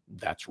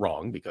 that's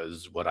wrong,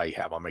 because what I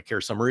have on my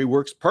care summary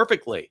works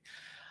perfectly.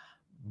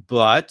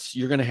 But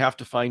you're going to have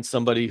to find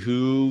somebody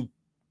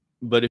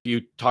but if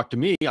you talk to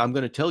me, I'm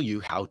going to tell you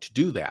how to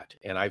do that.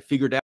 And I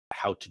figured out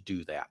how to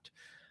do that.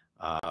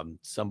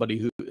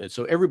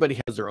 So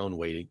everybody has their own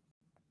way,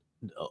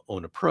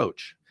 own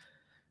approach.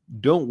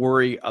 Don't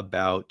worry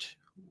about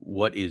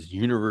what is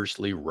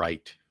universally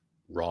right,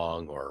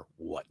 wrong, or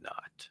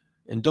whatnot.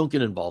 And don't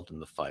get involved in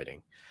the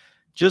fighting.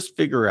 Just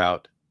figure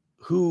out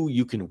who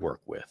you can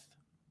work with,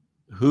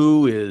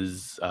 who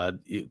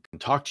can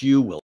talk to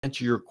you, will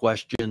answer your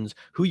questions,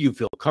 who you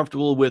feel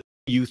comfortable with,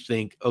 you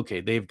think, okay,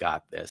 they've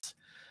got this,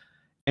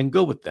 and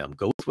go with them.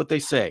 Go with what they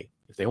say.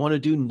 If they want to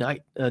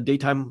do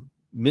daytime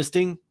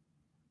misting,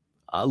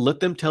 let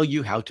them tell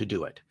you how to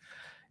do it.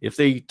 If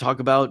they talk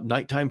about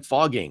nighttime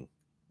fogging,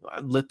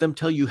 let them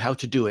tell you how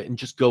to do it, and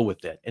just go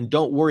with it. And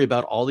don't worry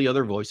about all the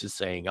other voices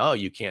saying, oh,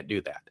 you can't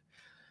do that.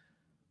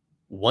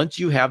 Once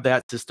you have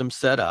that system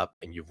set up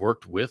and you've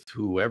worked with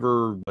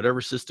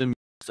whatever system you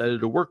decided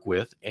to work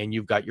with, and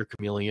you've got your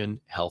chameleon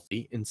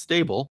healthy and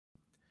stable,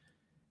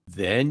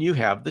 then you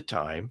have the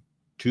time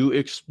to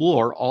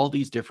explore all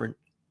these different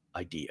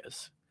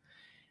ideas.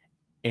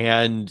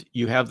 And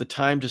you have the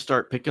time to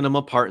start picking them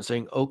apart and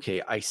saying,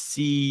 okay, I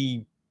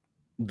see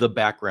the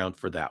background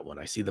for that one.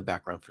 I see the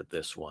background for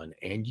this one.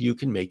 And you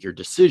can make your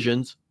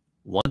decisions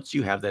once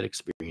you have that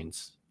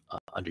experience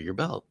under your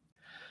belt.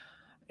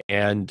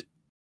 And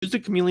use the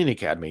Chameleon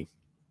Academy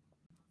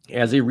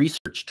as a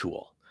research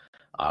tool.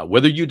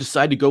 Whether you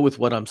decide to go with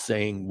what I'm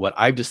saying, what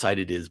I've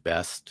decided is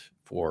best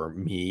for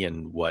me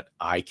and what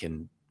I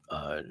can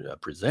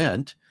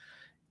present,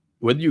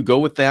 whether you go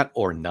with that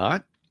or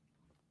not,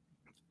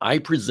 I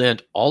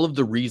present all of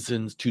the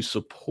reasons to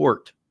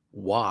support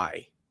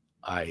why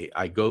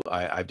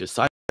I've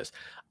decided this.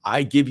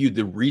 I give you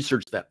the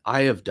research that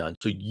I have done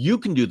so you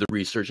can do the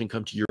research and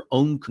come to your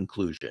own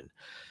conclusion.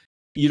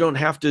 You don't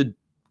have to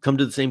come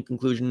to the same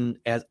conclusion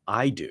as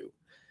I do.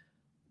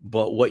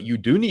 But what you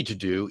do need to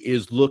do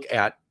is look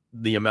at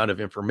the amount of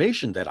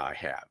information that I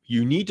have.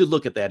 You need to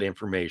look at that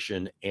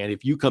information. And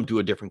if you come to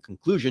a different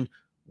conclusion,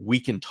 we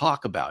can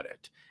talk about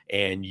it.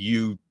 And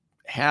you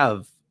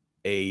have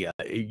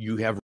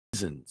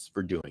reasons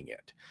for doing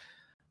it.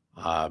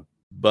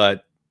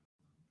 But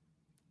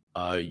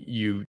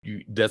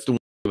that's the one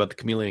thing about the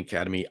Chameleon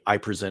Academy. I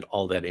present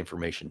all that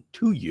information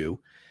to you,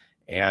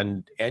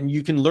 and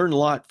you can learn a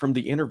lot from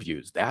the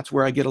interviews. That's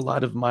where I get a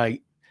lot of my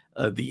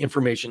the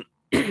information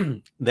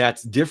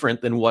that's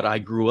different than what I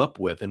grew up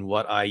with and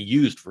what I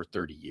used for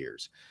 30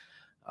 years.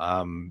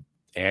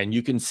 And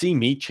you can see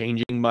me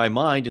changing my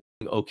mind.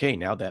 And, okay,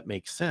 now that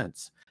makes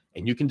sense.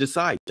 And you can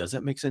decide, does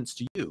that make sense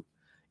to you?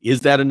 Is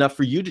that enough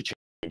for you to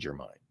change your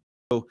mind?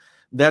 So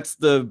that's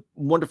the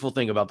wonderful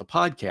thing about the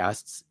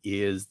podcasts,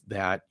 is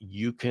that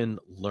you can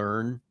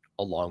learn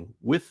along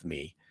with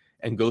me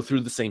and go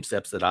through the same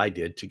steps that I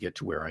did to get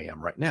to where I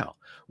am right now.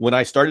 When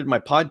I started my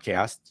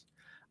podcast,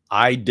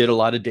 I did a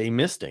lot of day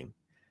misting,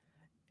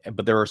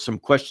 but there are some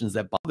questions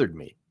that bothered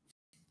me.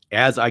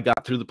 As I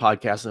got through the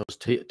podcast and I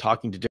was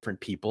talking to different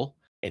people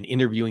and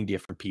interviewing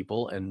different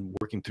people and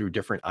working through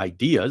different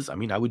ideas, I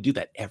mean, I would do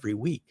that every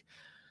week,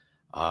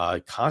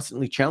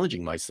 constantly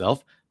challenging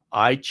myself.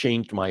 I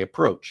changed my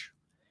approach.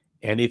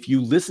 And if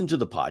you listen to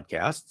the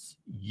podcasts,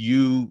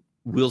 you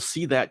will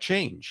see that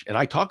change. And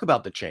I talk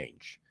about the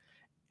change,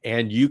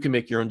 and you can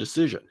make your own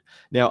decision.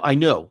 Now, I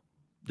know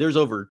there's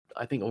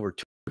I think over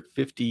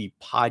 250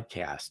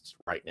 podcasts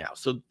right now.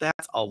 So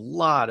that's a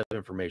lot of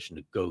information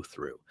to go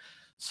through.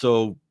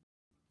 So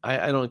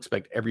I don't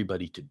expect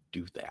everybody to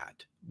do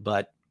that.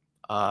 But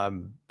all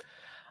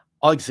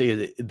I can say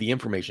is that the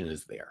information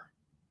is there,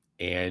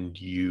 and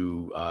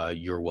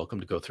you're welcome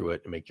to go through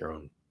it and make your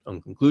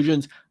own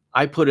conclusions.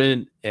 I put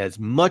in as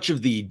much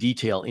of the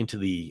detail into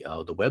the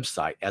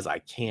website as I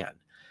can.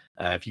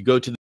 If you go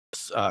to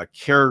this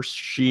care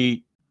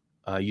sheet,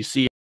 you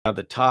see at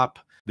the top,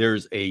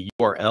 there's a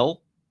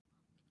URL.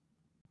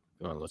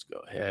 Let's go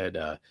ahead.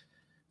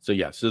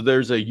 So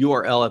there's a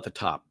URL at the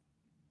top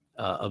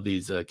of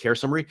these care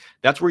summary.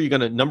 That's where you're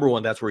going to, number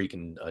one, that's where you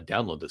can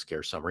download this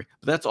care summary.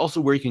 But that's also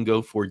where you can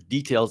go for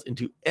details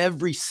into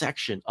every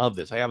section of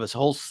this. I have this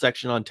whole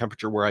section on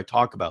temperature where I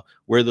talk about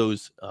where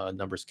those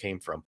numbers came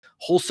from.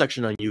 Whole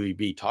section on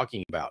UEB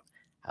talking about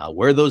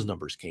where those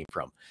numbers came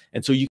from.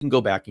 And so you can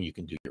go back and you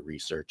can do your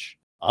research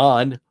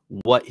on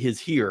what is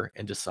here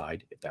and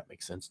decide if that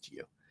makes sense to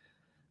you.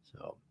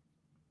 So,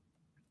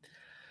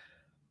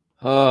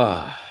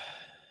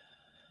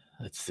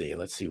 let's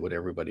see what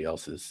everybody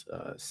else is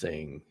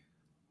saying.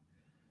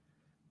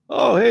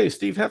 Oh, hey,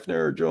 Steve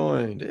Hefner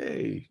joined.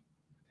 Hey,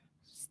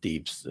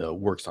 Steve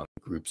works on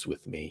groups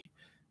with me.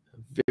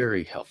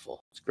 Very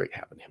helpful. It's great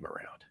having him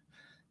around.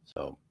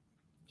 So,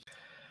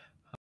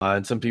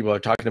 and some people are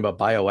talking about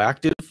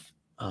bioactive.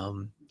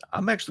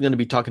 I'm actually going to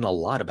be talking a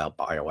lot about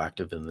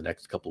bioactive in the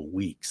next couple of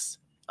weeks.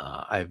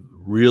 I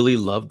really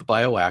love the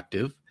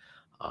bioactive,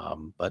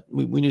 but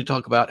we need to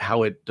talk about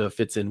how it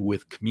fits in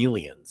with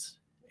chameleons.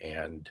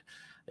 And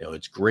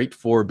it's great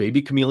for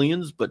baby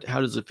chameleons, but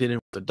how does it fit in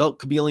with adult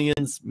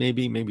chameleons?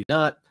 Maybe, maybe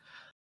not.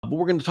 But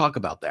we're going to talk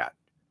about that.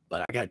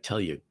 But I got to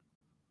tell you,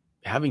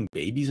 having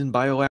babies in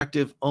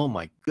bioactive, oh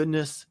my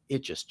goodness, it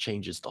just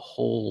changes the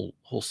whole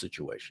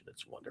situation.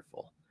 It's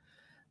wonderful.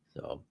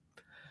 So,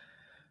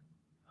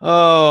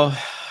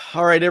 oh,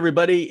 all right,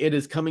 everybody, it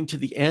is coming to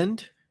the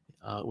end.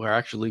 We're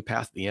actually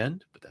past the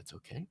end, but that's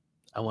okay.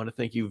 I want to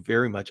thank you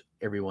very much,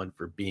 everyone,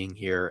 for being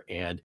here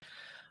and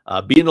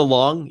being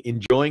along,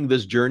 enjoying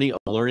this journey of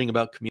learning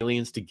about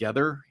chameleons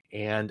together.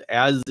 And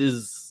as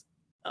is,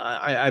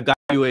 I've got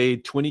you a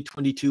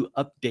 2022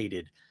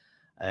 updated.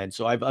 And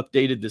so I've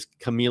updated this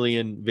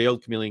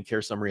Veiled Chameleon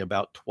Care Summary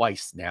about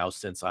twice now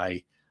since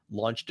I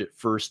launched it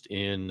first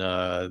in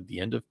the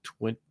end of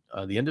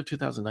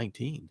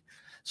 2019.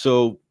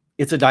 So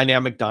it's a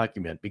dynamic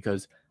document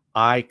because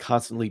I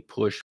constantly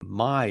push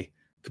my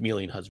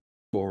chameleon husband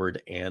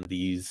forward, and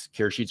these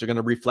care sheets are going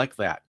to reflect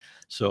that.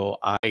 So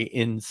I'll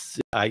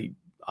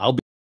be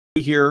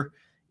here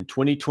in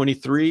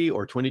 2023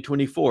 or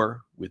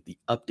 2024 with the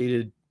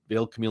updated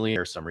Veiled Chameleon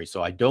Care Summary.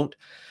 So I don't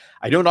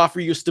offer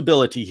you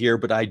stability here,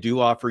 but I do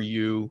offer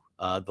you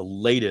the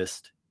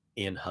latest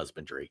in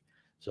husbandry.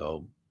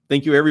 So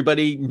thank you,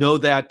 everybody. Know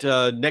that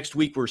next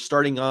week we're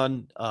starting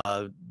on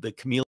the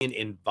chameleon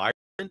environment.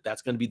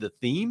 That's going to be the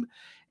theme.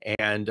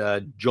 And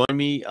join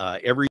me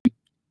every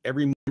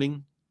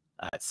morning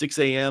at 6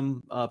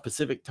 a.m.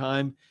 Pacific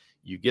time.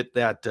 You get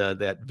that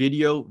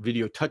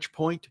video touch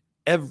point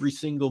every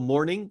single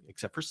morning,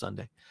 except for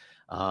Sunday.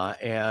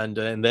 And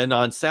then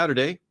on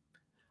Saturday,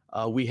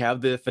 we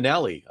have the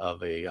finale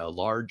of a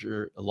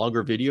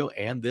longer video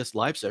and this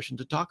live session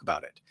to talk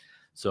about it.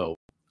 So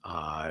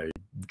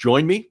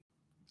join me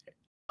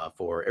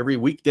for every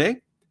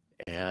weekday,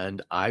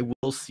 and I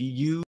will see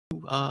you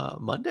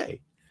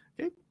Monday.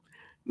 Okay.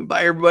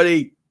 Bye,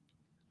 everybody.